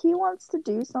like, he wants to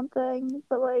do something,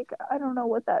 but like, I don't know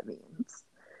what that means.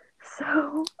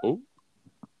 So, Oh.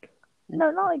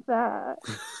 no, not like that.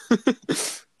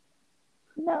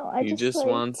 No, I He just just like,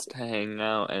 wants to hang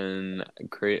out and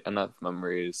create enough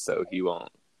memories so he won't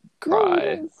yeah, we cry.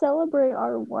 didn't celebrate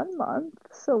our 1 month,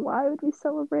 so why would we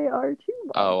celebrate our 2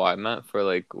 months? Oh, I meant for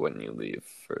like when you leave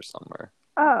for summer.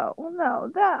 Oh, well,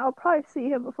 no, that I'll probably see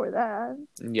him before that.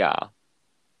 Yeah.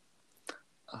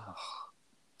 Ugh.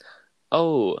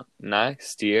 Oh,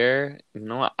 next year, you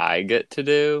know what I get to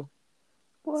do?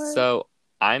 What? So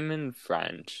I'm in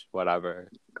French,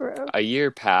 whatever. Gross. A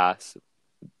year past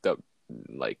the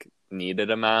like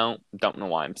needed amount. Don't know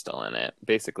why I'm still in it.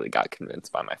 Basically got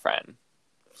convinced by my friend.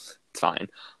 It's fine.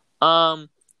 Um,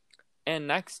 and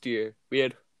next year we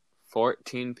had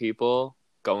 14 people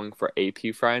going for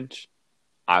AP French.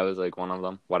 I was like one of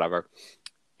them, whatever.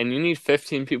 And you need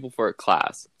 15 people for a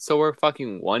class. So we're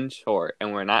fucking one short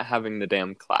and we're not having the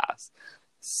damn class.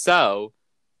 So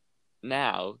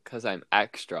now, because I'm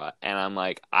extra and I'm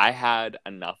like, I had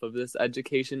enough of this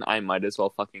education, I might as well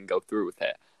fucking go through with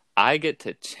it. I get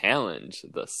to challenge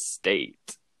the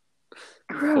state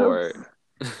Gross. for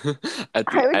at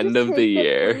the I would end just of the take the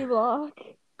year. free block.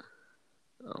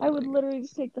 Oh I would my God. literally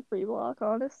just take the free block,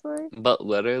 honestly. But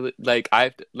literally, like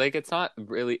I like it's not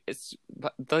really it's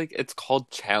but like it's called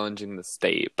challenging the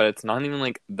state, but it's not even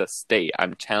like the state.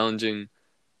 I'm challenging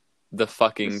the The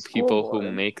fucking school people who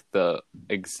board. make the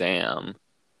exam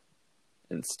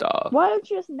and stuff. Why don't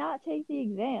you just not take the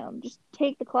exam? Just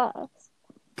take the class.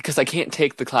 Because I can't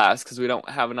take the class because we don't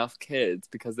have enough kids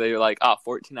because they're like, oh,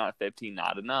 14 out of 15,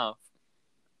 not enough.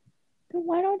 Then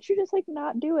why don't you just like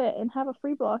not do it and have a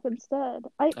free block instead?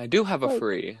 I do have a Like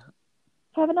free.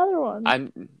 have another one.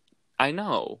 I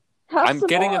know. Have some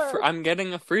more. I'm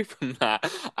getting a free from that.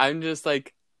 I'm just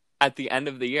like at the end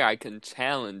of the year I can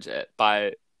challenge it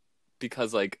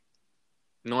because like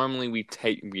normally we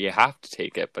have to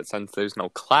take it, but since there's no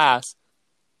class,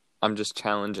 I'm just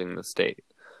challenging the state.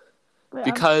 But I'm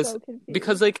Because so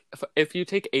confused. like if you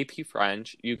take AP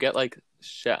French, you get like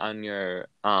shit on your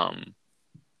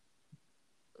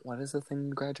what is the thing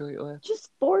you graduate with? Just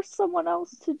force someone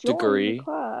else to join the Degree.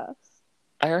 class.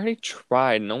 I already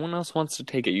tried. No one else wants to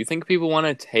take it. You think people want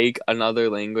to take another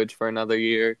language for another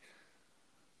year?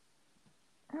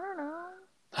 I don't know.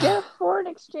 Get a foreign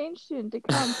exchange student to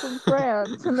come from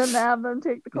France and then have them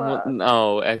take the Well, class.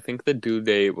 no, I think the due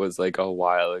date was like a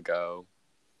while ago.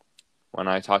 When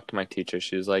I talked to my teacher,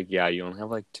 she was like, yeah, you only have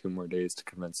like 2 more days to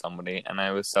convince somebody. And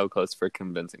I was so close for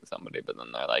convincing somebody, but then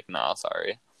they're like, no,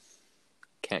 sorry.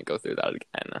 Can't go through that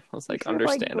again. I was You like, should have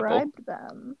like understandable. bribed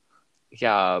them.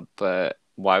 Yeah, but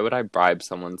why would I bribe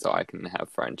someone so I can have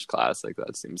French class? Like,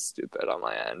 that seems stupid on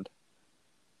my end.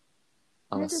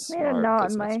 I'm I a just made a smart knot in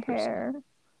business my person. hair.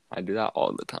 I do that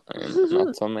all the time. And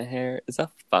that's why my hair is a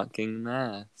fucking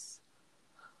mess.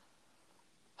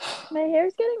 My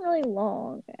hair's getting really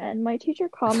long, and my teacher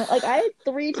like I had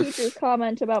 3 teachers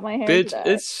comment about my hair Bitch, today.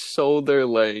 it's shoulder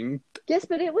length. Yes,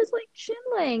 but it was like chin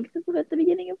length at the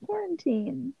beginning of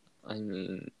quarantine. I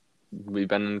mean, we've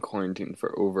been in quarantine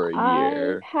for over a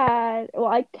year.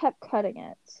 I kept cutting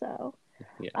it, so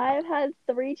Yeah. I've had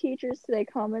 3 teachers today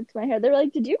comment to my hair. They were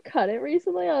like, "Did you cut it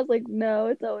recently?" I was like, "No,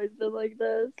 it's always been like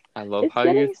this. It's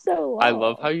getting so I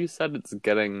love how long." you said it's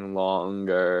getting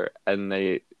longer and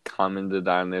they commented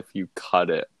on if you cut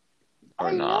it or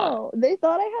I not. know. They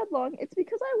thought I had long. It's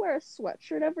because I wear a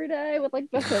sweatshirt every day with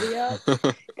like the hoodie up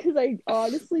because I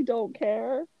honestly don't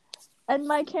care. And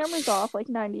my camera's off like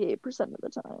 98% of the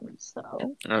time,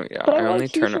 so. Oh yeah, But I I wore a only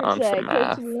turn it t-shirt on for today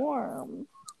because it's math. warm.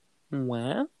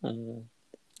 Wow.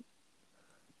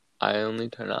 I only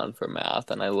turn it on for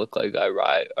math, and I look like I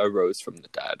rose from the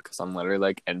dead because I'm literally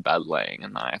like in bed laying,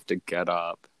 and then I have to get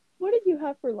up. What did you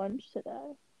have for lunch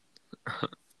today?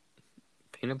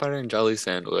 Peanut butter and jelly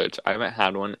sandwich. I haven't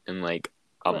had one in like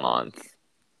a Gross. month.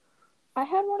 I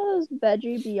had one of those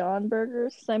veggie Beyond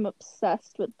burgers 'cause I'm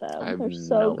obsessed with I them. have They're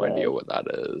so no idea good. what that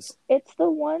is. It's the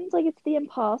ones like it's the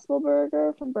Impossible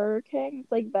Burger from Burger King.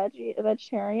 It's like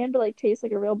vegetarian, but like tastes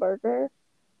like a real burger.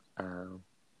 Um,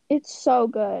 It's so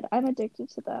good. I'm addicted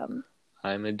to them.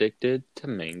 I'm addicted to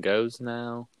mangoes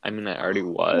now. I mean, I already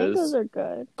Mangoes was, are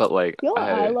good. but like You know what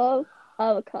I I love? so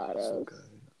Avocados. good.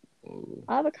 Ooh,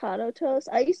 Avocado toast.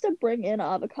 I used to bring in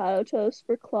avocado toast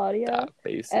for Claudia that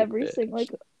basic every single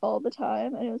bitch. like all the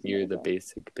time, and it was You're the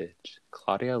amazing. basic bitch.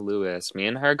 Claudia Lewis. Me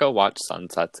and her go watch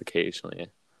sunsets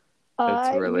occasionally.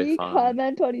 It's really We fun.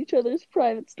 comment on each other's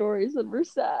private stories when we're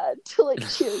sad to like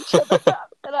cheer each other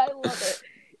up, and I love it.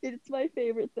 It's my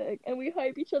favorite thing, and we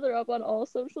hype each other up on all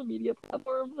social media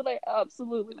platforms, and I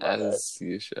absolutely love it. As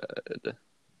you should.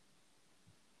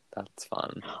 That's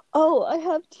fun. Oh, I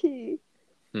have tea.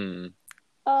 Hmm.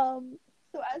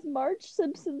 So as Marge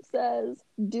Simpson says,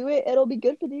 do it, it'll be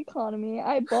good for the economy.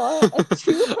 I bought a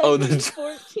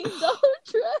 $214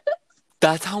 dress.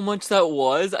 That's how much that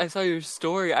was? I saw your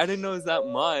story. I didn't know it was that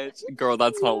much. Girl,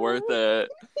 that's not worth it.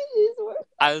 It is worth it.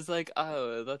 I was like,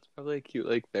 oh, that's probably a cute,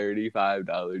 like,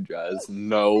 $35 dress.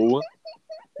 No.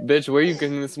 Bitch, where are you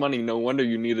getting this money? No wonder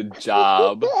you need a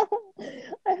job.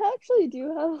 I actually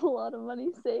do have a lot of money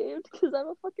saved because I'm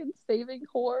a fucking saving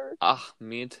whore. Ah,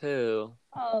 me too.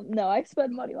 No, I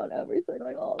spend money on everything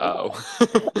like all the Oh.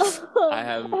 time. I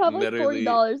have I have like literally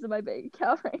 $40 in my bank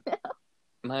account right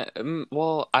now.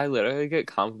 well, I literally get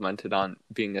complimented on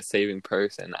being a saving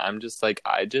person. I'm just like,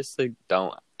 I just like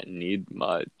don't need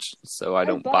much, so I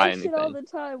don't buy buy shit all anything. the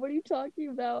time. What are you talking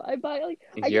about? I buy like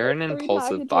I get You're like an 3 impulsive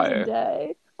packages a buyer.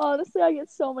 day. Honestly, I get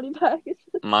so many packages.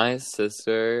 My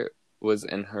sister was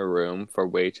in her room for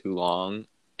way too long,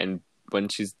 and when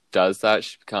she does that,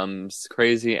 she becomes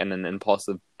crazy and an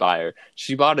impulsive buyer.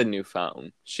 She bought a new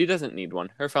phone. She doesn't need one.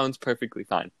 Her phone's perfectly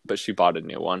fine, but she bought a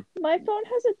new one. My phone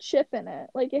has a chip in it.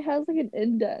 Like it has like an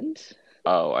indent.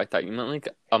 Oh, I thought you meant like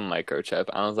a microchip.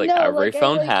 I was like, No, every like I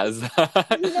phone like has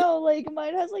that. like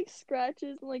mine has like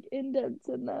scratches and like indents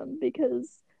in them because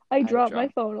I I drop my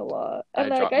dropped phone a lot I and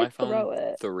like dropped I my phone throw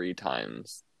it. 3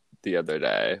 times the other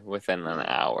day within an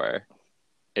hour.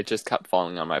 It just kept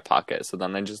falling on my pocket, so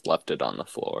then I just left it on the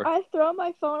floor. I throw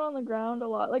my phone on the ground a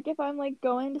lot. Like if I'm like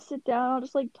going to sit down, I'll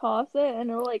just like toss it and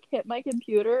it'll like hit my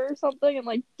computer or something and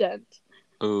like dent.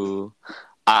 Ooh.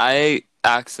 I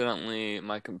accidentally,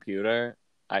 my computer,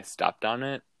 I stepped on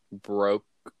it, broke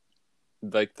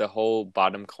like the whole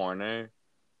bottom corner,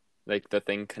 like the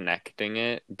thing connecting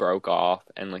it broke off,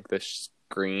 and like the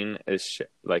screen is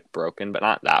like broken, but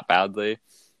not that badly.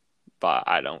 But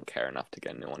I don't care enough to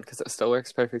get a new one because it still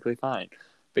works perfectly fine.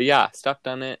 But yeah, stepped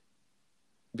on it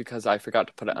because I forgot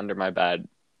to put it under my bed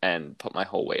and put my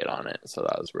whole weight on it, so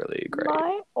that was really great.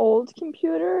 My old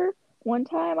computer, one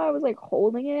time I was like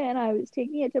holding it and I was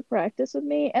taking it to practice with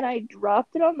me and I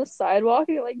dropped it on the sidewalk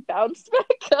and it like bounced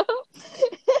back up.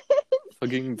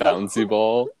 Fucking the, bouncy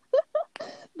ball.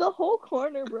 the whole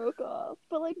corner broke off.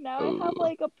 But like now I have Ooh.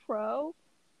 like a Pro,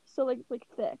 so like it's like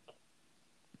thick.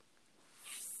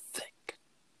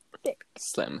 Thick.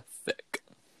 Slim thick.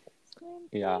 Slim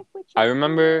Yeah. thick with I your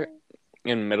remember friends.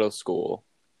 in middle school,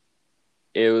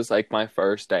 it was like my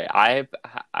first day. I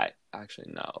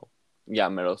actually no. Yeah,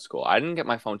 middle school. I didn't get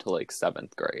my phone till like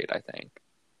 7th grade, I think.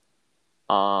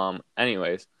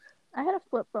 Anyways, I had a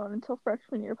flip phone until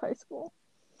freshman year of high school.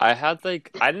 I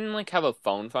didn't like have a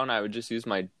phone. I would just use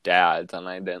my dad's, and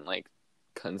I didn't like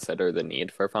consider the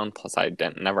need for a phone. Plus, I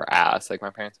didn't never ask. Like my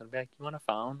parents would be like, "You want a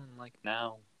phone?" I'm like,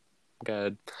 "No, I'm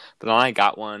good." But then I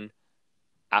got one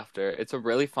after. It's a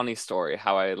really funny story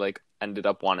how I like ended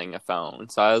up wanting a phone.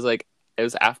 So I was like, it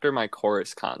was after my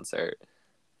chorus concert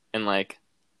in like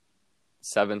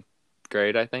 7th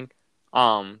grade, I think.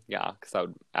 Yeah, because I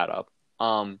would add up.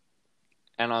 And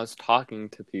I was talking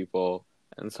to people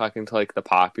and talking to like the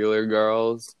popular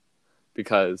girls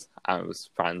because I was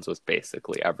friends with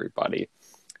basically everybody.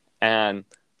 And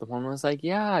the one was like,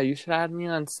 yeah, you should add me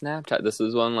on Snapchat. This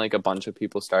was when like a bunch of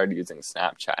people started using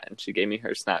Snapchat, and she gave me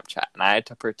her Snapchat, and I had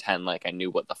to pretend like I knew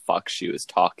what the fuck she was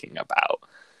talking about.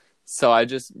 So I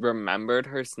just remembered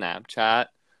her Snapchat,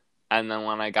 and then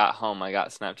when I got home, I got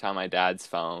Snapchat on my dad's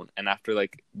phone, and after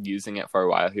like using it for a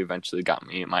while, he eventually got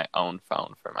me my own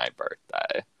phone for my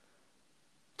birthday.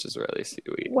 which is really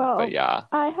sweet. Well, But yeah,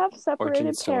 I have separated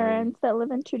origin story. parents that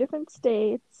live in two different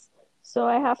states, so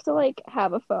I have to like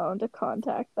have a phone to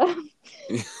contact them.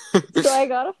 So I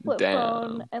got a flip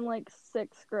phone Damn. in like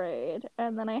sixth grade,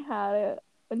 and then I had it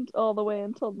all the way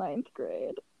until ninth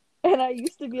grade. And I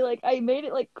used to be like, I made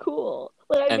it like cool.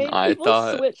 Like I And made I people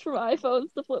thought, switch from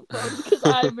iPhones to flip phones because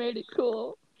I made it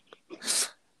cool.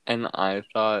 and I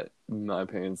thought my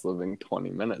parents living 20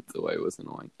 minutes away was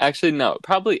annoying. Actually, no, it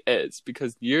probably is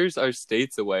because yours are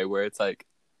states away where it's like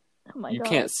Oh my you God.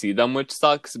 can't see them, which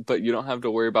sucks, but you don't have to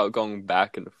worry about going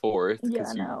back and forth Yeah,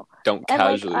 because you no. don't And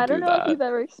like, casually I don't do know if that. you've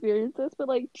ever experienced this, but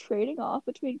like trading off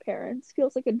between parents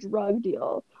feels like a drug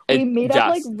deal. We meet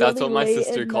up like Yes, that's really what my late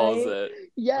sister at calls night. it. My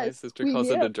Yes, sister we calls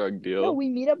meet it a up. drug No, deal. we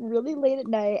meet up really late at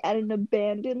night at an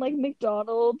abandoned like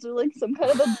McDonald's or like some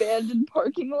kind of abandoned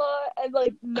parking lot, and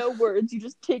like no words. You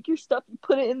just take your stuff, you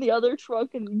put it in the other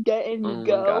trunk, and you get in, you Oh my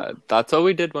go. God. That's what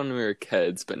we did when we were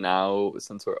kids, but now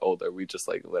since we're older, we just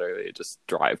like literally just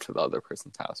drive to the other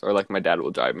person's house. Or like my dad will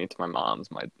drive me to my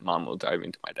mom's, my mom will drive me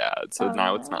to my dad's. So Oh,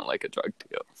 now it's no. not like a drug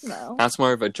deal. No. That's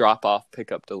more of a drop off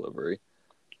pickup delivery.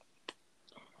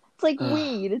 It's like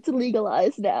weed. It's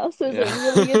legalized now, so is Yeah. it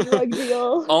really a drug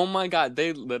deal? Oh my God,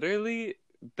 they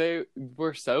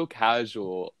were so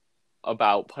casual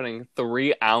about putting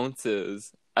 3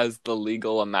 ounces as the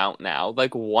legal amount now.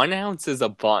 Like 1 ounce is a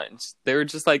bunch. They were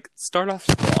just like, start off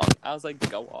strong. I was like,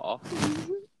 go off.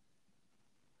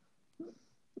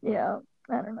 Yeah,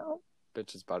 I don't know.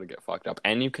 Bitch is about to get fucked up.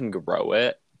 And you can grow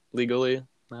it legally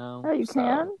now. Oh, you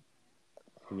can?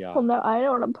 Yeah. Well, no, I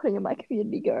know what I'm putting in my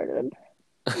community garden.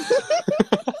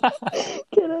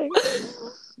 Kidding.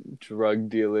 Drug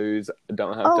dealers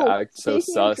don't have to act so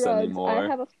speaking of sus drugs, anymore. I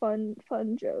have a fun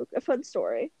joke, a fun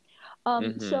story.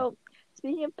 So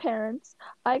speaking of parents,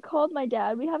 I called my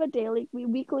dad. We have a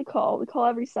weekly call. We call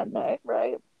every Sunday,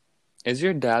 right? Is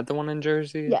your dad the one in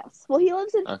Jersey? Yes. Well, he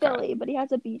lives in Okay. Philly, but he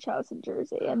has a beach house in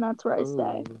Jersey, and that's where I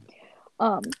stay.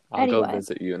 I'll Anyway. go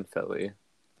visit you in Philly.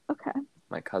 Okay.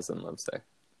 My cousin lives there.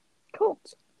 Cool.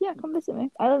 Yeah, come visit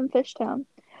me. I live in Fishtown.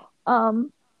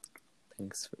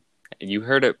 Thanks. You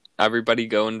heard it. Everybody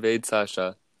go invade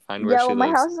Sasha. Find where she lives. My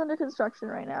house is under construction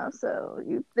right now, so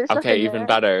there's nothing Okay, there. even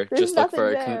better. There's just look nothing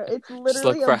for there. It's just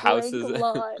literally look for a blank houses.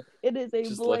 lot. It is a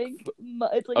Just blank.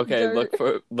 It's like okay,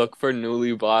 dirt. look for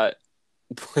newly bought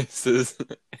places.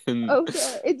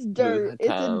 Okay, it's dirt. It's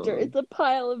town. It's a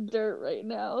pile of dirt right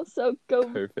now. So go.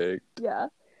 Perfect. Yeah.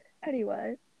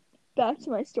 Anyway, back to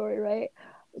my story, right?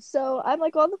 So I'm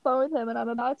like on the phone with him, and I'm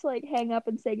about to like hang up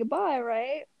and say goodbye,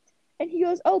 right? And he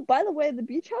goes, "Oh, by the way, the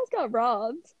beach house got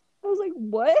robbed." I was like,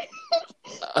 "What?"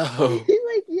 Oh. He's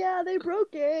like, "Yeah, they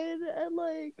broke in." And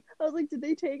like, I was like, "Did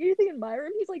they take anything in my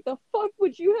room?" He's like, "The fuck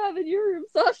would you have in your room,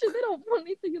 Sasha? They don't want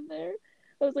anything in there."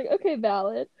 I was like, "Okay,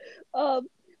 valid."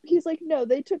 He's like, "No,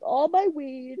 they took all my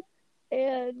weed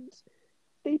and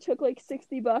they took like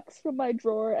 $60 from my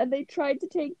drawer, and they tried to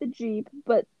take the Jeep,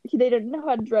 but they didn't know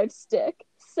how to drive stick,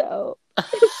 so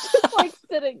it's just like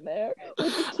sitting there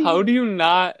with the keys." How do you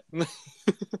not?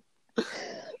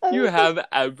 You was have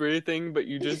everything, but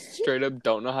you just straight up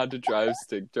don't know how to drive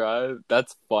stick drive.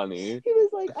 That's funny. He was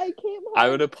like, "I came home." I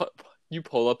would have you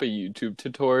pull up a YouTube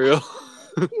tutorial.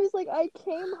 He was like, "I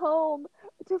came home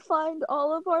to find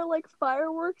all of our like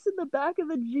fireworks in the back of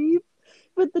the Jeep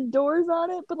with the doors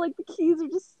on it, but like the keys are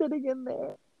just sitting in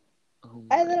there." Oh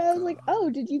And then I was God. like, "Oh,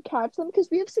 did you catch them? Because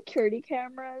we have security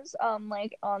cameras,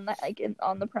 like on the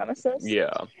on the premises."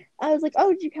 Yeah. I was like,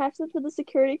 "Oh, did you catch them for the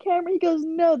security camera?" He goes,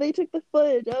 "No, they took the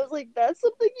footage." I was like, "That's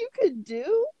something you could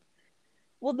do?"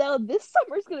 Well, now this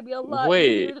summer's gonna be a lot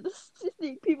easier to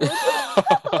sneak people into the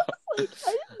house. Like,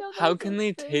 I didn't know that. How can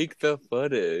they take the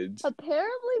footage?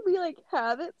 Apparently, we like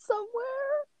have it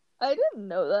somewhere. I didn't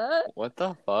know that. What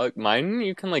the fuck? Mine,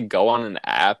 you can like go on an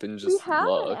app and just We have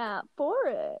look. an app for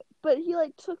it, but he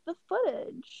like took the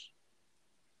footage.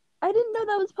 I didn't know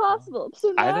that was possible.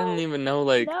 So now, I didn't even know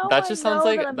that just sounds that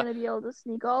like I'm gonna be able to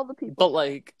sneak all the people. But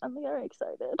like, I'm very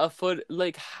excited.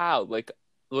 like how? Like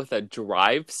with a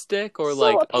drive stick or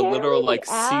like a literal like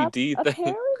CD thing?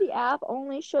 Apparently, the app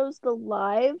only shows the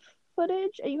live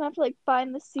footage, and you have to like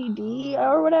find the CD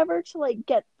or whatever to like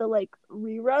get the like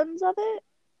reruns of it.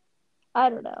 I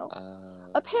don't know.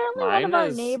 Apparently, one of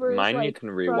our neighbors you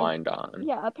can rewind on.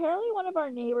 Yeah, apparently one of our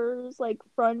neighbors like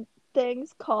front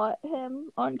things caught him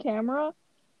on camera,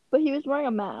 but he was wearing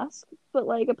a mask. But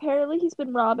like apparently he's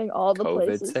been robbing all the COVID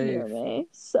places safe. near me.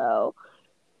 So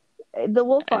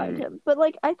We'll find And him. But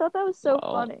like, I thought that was so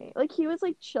well, funny. Like, he was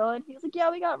like chilling. He was like,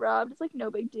 "Yeah, we got robbed. It's like no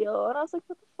big deal." And I was like,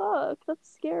 "What the fuck?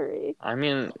 That's scary." I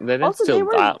mean, they didn't Also, they steal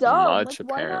were that dumb. Like, much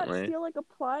why not apparently. steal like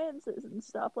appliances and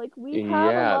stuff? Like, we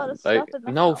have a Yeah, lot of stuff like in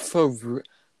the no, house.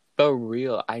 for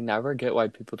real. I never get why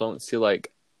people don't steal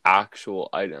like actual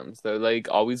items. They're like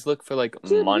always look for like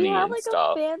Dude, we money have and like a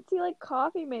stuff. fancy like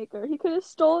coffee maker. He could have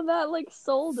stolen that, like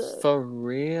sold it. For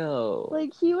real.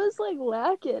 Like he was like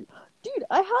lacking. Dude,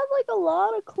 I had like a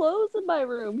lot of clothes in my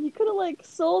room. He could have like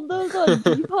sold those on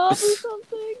Depop or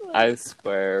something. I Like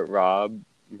swear,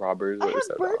 robbers I are have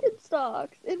so dumb.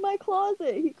 Birkenstocks in my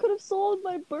closet. He could have sold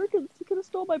my Birkens. He could have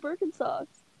stole my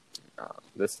Birkenstocks.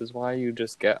 This is why you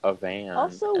just get a van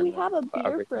Also, we and then have a put beer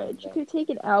everything in fridge. He there. could have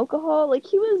taken alcohol. Like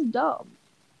he was dumb.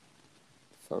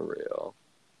 For real.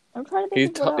 I'm trying to think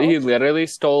of what He else. literally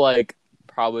stole like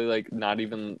probably like not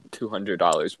even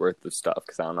 $200 worth of stuff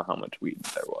because I don't know how much weed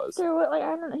there was. There were like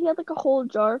I don't know. He had like a whole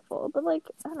jar full, but like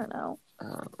I don't know.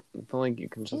 Uh, but like you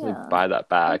can just Yeah, like buy that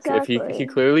back. If he exactly.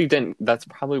 clearly didn't, that's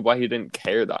probably why he didn't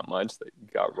care that much that he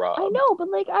got I robbed. know, but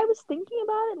like I was thinking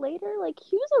about it later. Like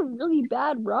he was a really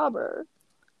bad robber.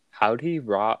 How'd he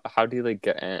rob? How'd he like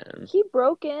get in? He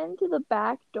broke into the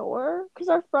back door because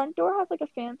our front door has like a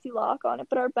fancy lock on it,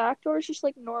 but our back door is just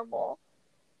like normal.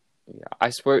 Yeah, I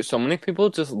swear, so many people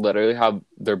just literally have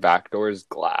their back doors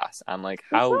glass. I'm like,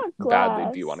 It's how not badly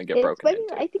do you glass. want to get It's broken I mean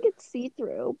into? I think it's see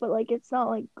through, but like it's not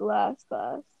like glass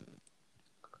glass.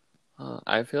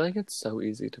 I feel like it's so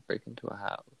easy to break into a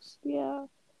house. Yeah.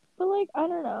 But like I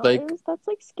don't know. Like, That's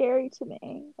like scary to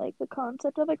me. Like the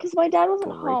concept of it because my dad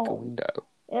wasn't break a home. window.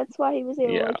 That's why he was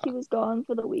able Yeah, like he was gone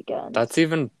for the weekend. that's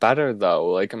even better though.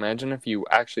 Like, imagine if you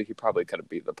actually, he probably could have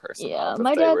beat the person Yeah, up if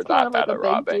my they dad's were kind that of like bad a at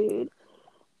big robbing. dude.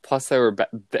 Plus,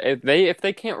 if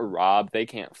they can't rob, they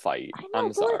can't fight. I know, I'm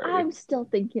but like sorry. I'm still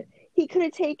thinking he could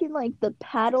have taken like the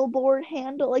paddle board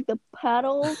handle, like the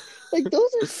paddles. Like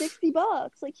those are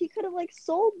 $60. Like he could have like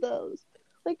sold those.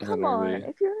 Like come on, Literally.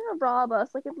 if you're gonna rob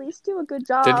us, like at least do a good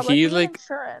Did job. Like he we have like?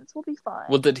 insurance, we'll be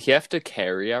Well, fine. did he have to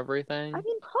carry I everything?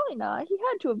 mean, probably not. He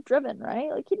had to have driven, right?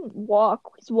 Like he didn't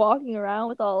walk. He's walking around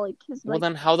with all like his Well, like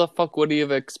then how the fuck would he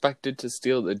have expected to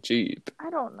steal the Jeep? I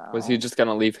don't Was he know. just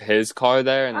gonna leave his car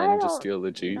there and I then just don't steal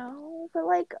the Jeep? know, but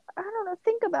like I don't know.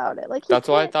 Think about it. Like he That's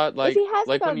why I can't. thought If he has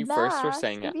like like a when you first were mask,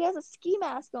 saying if it, he has a ski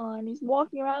mask on, he's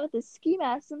walking around with his ski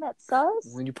mask. Isn't that sus?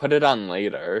 when you put it on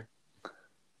later,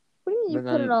 What do you mean you but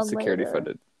put it then on security later?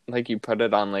 footage, like you put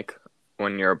it on like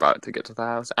when you're about to get to the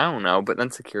house. I don't know, but then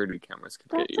security cameras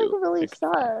could get That's like you. really It could be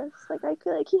fine. sus. Like I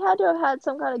feel like he had to have had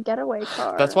some kind of getaway That's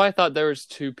car. why I thought there was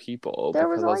two people There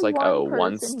was because I was only like, one oh,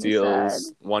 person. He said.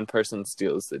 one person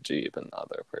steals the Jeep and the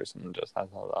other person just has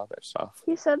all the other stuff.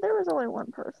 He said there was only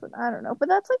one person. I don't know, but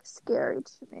that's like scary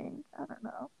to me. I don't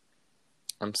know.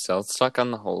 I'm still stuck on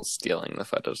the whole stealing the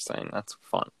footage thing. That's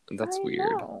fun. That's I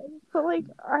weird. know, but like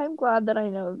I'm glad that I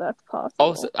know that's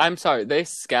Also, possible. I'm sorry, they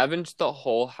scavenged the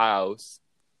whole house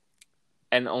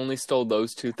and only stole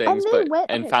those two And things, they but went,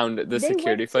 and okay, found the they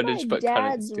security went to my footage, but couldn't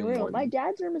dad's steal more room. My than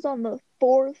dad's room is on the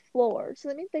fourth floor. So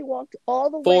that means they walked all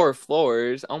the way. 4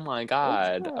 floors. Oh my It's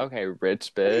god. not. Okay,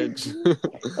 rich bitch.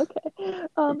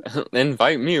 Okay.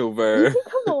 Invite me You over. can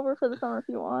come over for the summer if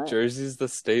you want. Jersey's the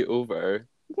state over.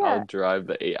 I'll Yeah, drive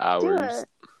the eight do hours. it.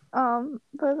 What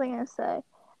was I gonna say?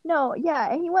 No,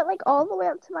 yeah, and he went like all the way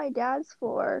up to my dad's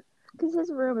floor because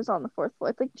his room is on the fourth floor.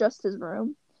 It's like just his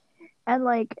room. And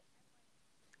like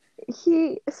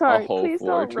A sorry, whole please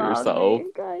floor don't to rob yourself.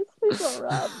 me, guys. Please don't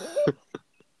rob me.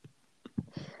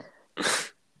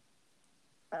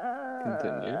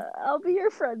 Continue. I'll be your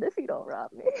friend if you don't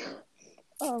rob me.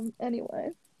 Anyway.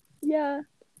 Yeah.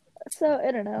 So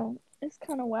I don't know. It's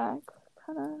kinda whack.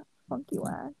 Kinda funky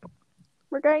whack.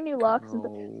 We're getting new locks and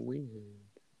Oh, weird.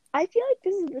 I feel like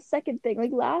this is the second thing.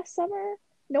 Like last summer,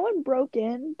 no one broke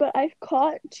in, but I've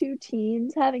caught two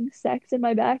teens having sex in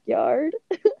my backyard.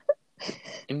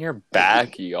 In your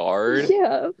backyard?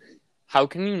 Yeah. How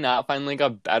can you not find like a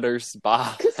better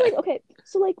spot? Cause like okay,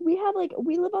 so like we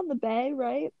live on the bay,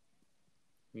 right?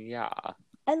 Yeah.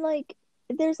 And like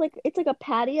there's like it's like a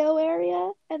patio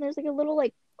area and there's like a little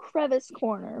like crevice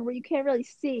corner where you can't really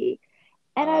see.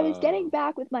 And I was getting Oh.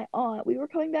 back with my aunt. We were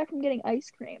coming back from getting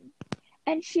ice cream.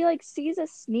 And she like sees a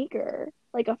sneaker,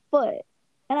 like a foot.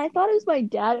 And I thought it was my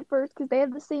dad at first because they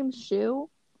have the same shoe.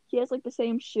 He has like the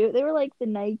same shoe. They were like the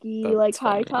Nike like That's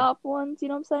high funny. top ones, you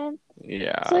know what I'm saying?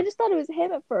 So I Yeah. just thought it was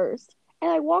him at first. And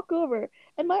I walk over,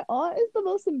 and my aunt is the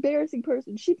most embarrassing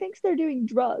person. She thinks they're doing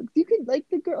drugs. You can like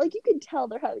the girl, like you can tell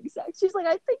they're having sex. She's like,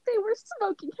 I think they were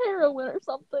smoking heroin or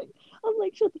something. I'm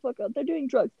like, shut the fuck up. They're doing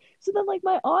drugs. So then like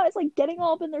my aunt is like getting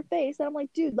all up in their face, and I'm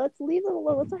like, dude, let's leave it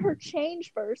alone. Let's let her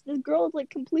change first. This girl is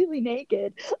like completely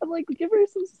naked. I'm like, give her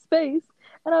some space.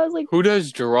 And I was like, Who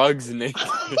does drugs naked?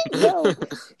 no,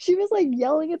 she was like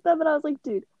yelling at them, and I was like,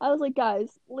 dude, I was like, guys,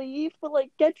 leave, but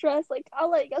like get dressed. Like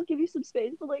I'll give you some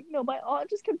space, but like no, my aunt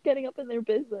just kept getting up in their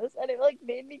business, and it like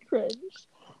made me cringe.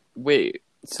 Wait,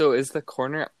 so is the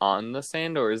corner on the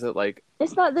sand, or is it like?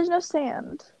 It's not. There's no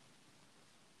sand.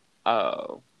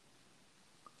 Oh,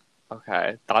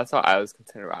 okay. That's what I was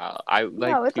concerned about. I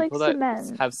like No, it's like people that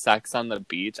cement. have sex on the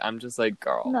beach. I'm just like,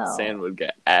 girl, No. sand would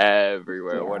get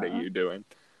everywhere. What are Yeah. you doing?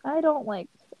 I don't like.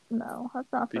 No,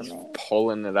 that's not for Be me.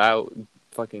 pulling it out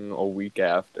fucking a week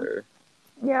after.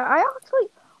 Yeah, I actually,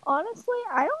 honestly,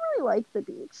 I don't really like the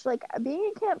beach. Like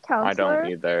being a camp I counselor.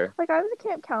 don't either. Like I was a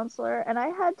camp counselor, and I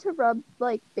had to rub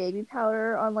like baby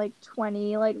powder on like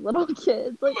 20 like little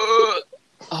kids. Like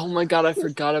Oh my god, I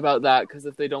forgot about that, because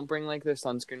if they don't bring like their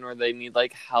sunscreen or they need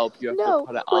like help, you have no, to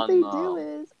put it what on they them. do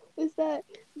is that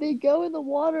they go in the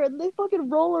water and they fucking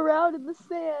roll around in the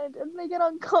sand, and they get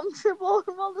uncomfortable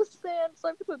from all the sand. So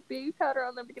I have to put baby powder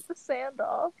on them to get the sand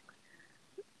off.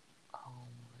 Oh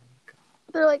my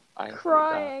god. They're like I hate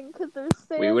crying because there's that.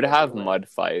 sand. We would have everywhere. mud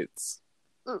fights.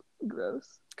 Ugh, gross.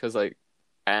 Because like,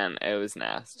 and it was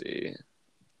nasty.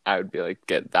 I would be like,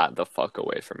 get that the fuck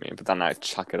away from me. But then I'd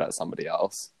chuck it at somebody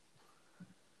else.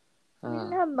 We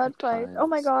didn't have mud fights. Oh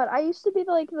my times. god, I used to be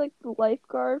the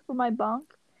lifeguard for my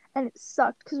bunk, and it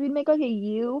sucked because we'd make like a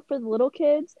U for the little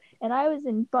kids, and I was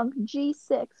in bunk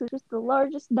G6, which was the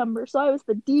largest number, so I was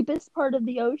the deepest part of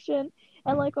the ocean.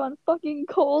 And like on fucking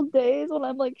cold days when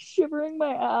I'm like shivering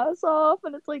my ass off,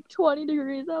 and it's like 20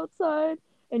 degrees outside.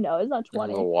 And no, it's not And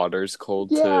 20. the water's cold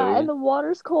Yeah, and too. the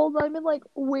water's cold. I'm in like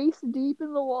waist deep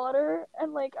in the water,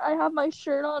 and like I have my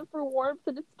shirt on for warmth,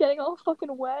 and it's getting all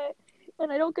fucking wet. And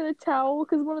I don't get a towel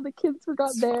because one of the kids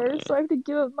forgot It's theirs, funny. so I have to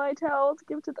give up my towel to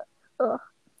give to the. Ugh,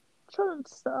 children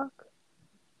suck.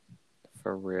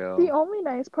 For real. The only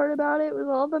nice part about it was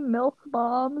all the MILF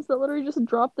moms that literally just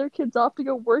dropped their kids off to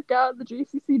go work out at the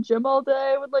JCC gym all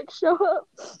day would like show up.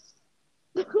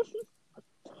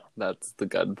 That's the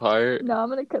good part. No, I'm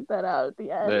gonna cut that out at the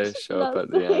end. They show up No,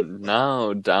 at the end.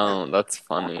 No, don't. That's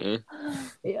funny.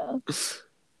 Yeah.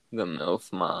 The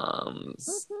MILF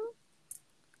moms.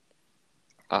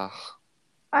 Ugh.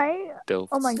 Dilfs.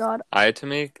 Oh my god. I had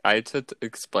to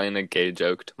explain a gay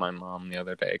joke to my mom the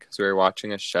other day because we were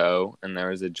watching a show and there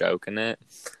was a joke in it.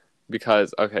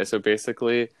 Because, okay, so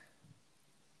basically,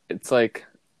 it's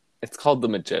called The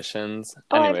Magicians.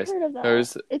 Oh, Anyways, I've heard of that.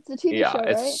 there's, It's a TV show, right?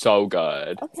 it's so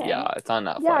good. Okay. Yeah, it's on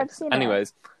Netflix. Yeah, I've seen it.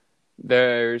 Anyways,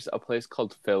 there's a place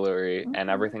called Fillory and Mhm.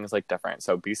 everything is like different.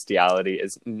 So bestiality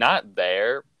is not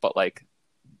there, but like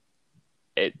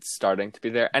it's starting to be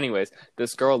there. Anyways,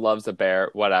 this girl loves a bear,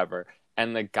 whatever.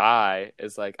 And the guy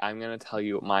is like, I'm going to tell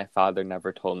you what my father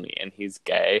never told me. And he's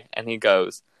gay. And he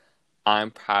goes,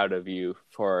 I'm proud of you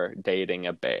for dating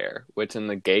a bear, which in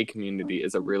the gay community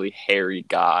is a really hairy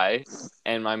guy.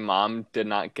 And my mom did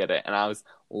not get it. And I was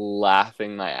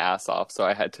laughing my ass off. So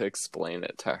I had to explain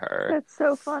it to her. That's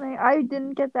so funny. I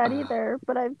didn't get that either,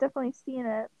 but I've definitely seen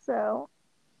it, so.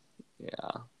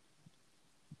 Yeah.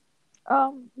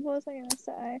 What was I gonna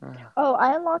say? Oh,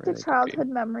 I unlocked Really a childhood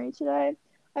memory today.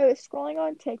 I was scrolling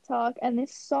on TikTok and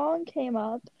this song came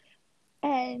up,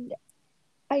 and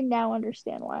I now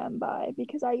understand why I'm bi,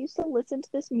 because I used to listen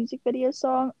to this music video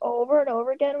song over and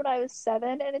over again when I was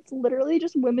 7, and it's literally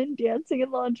just women dancing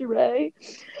in lingerie.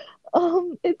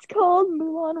 It's called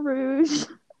Moulin Rouge.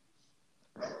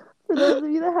 For those of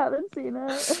you that haven't seen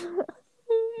it.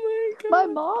 Oh my god. My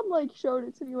mom like showed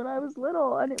it to me when I was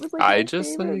little, and it was like my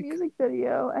favorite music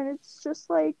video, and it's just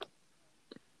like,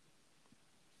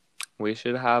 we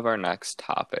should have our next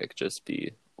topic just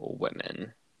be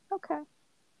women. okay.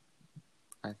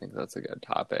 I think that's a good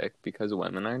topic because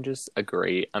women are just a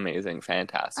great, amazing,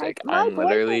 fantastic. My I'm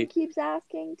literally, boyfriend keeps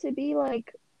asking to be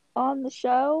like on the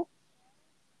show,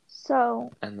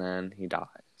 so and then he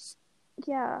dies.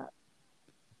 yeah.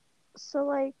 So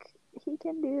like he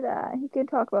can do that. He can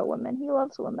talk about women. He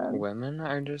loves women. Women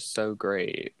are just so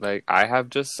great. Like, I have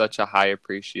just such a high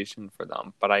appreciation for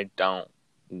them, but I don't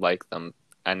like them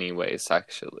anyway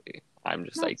sexually. I'm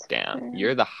just like, That's damn, fair.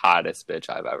 you're the hottest bitch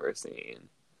I've ever seen.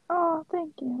 Oh,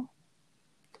 thank you.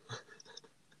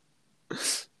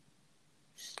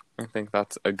 I think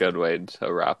that's a good way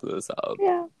to wrap this up.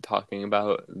 Yeah. Talking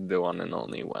about the one and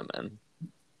only women.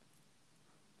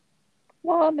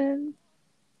 Woman.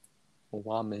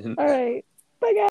 Woman. All right. Bye, guys.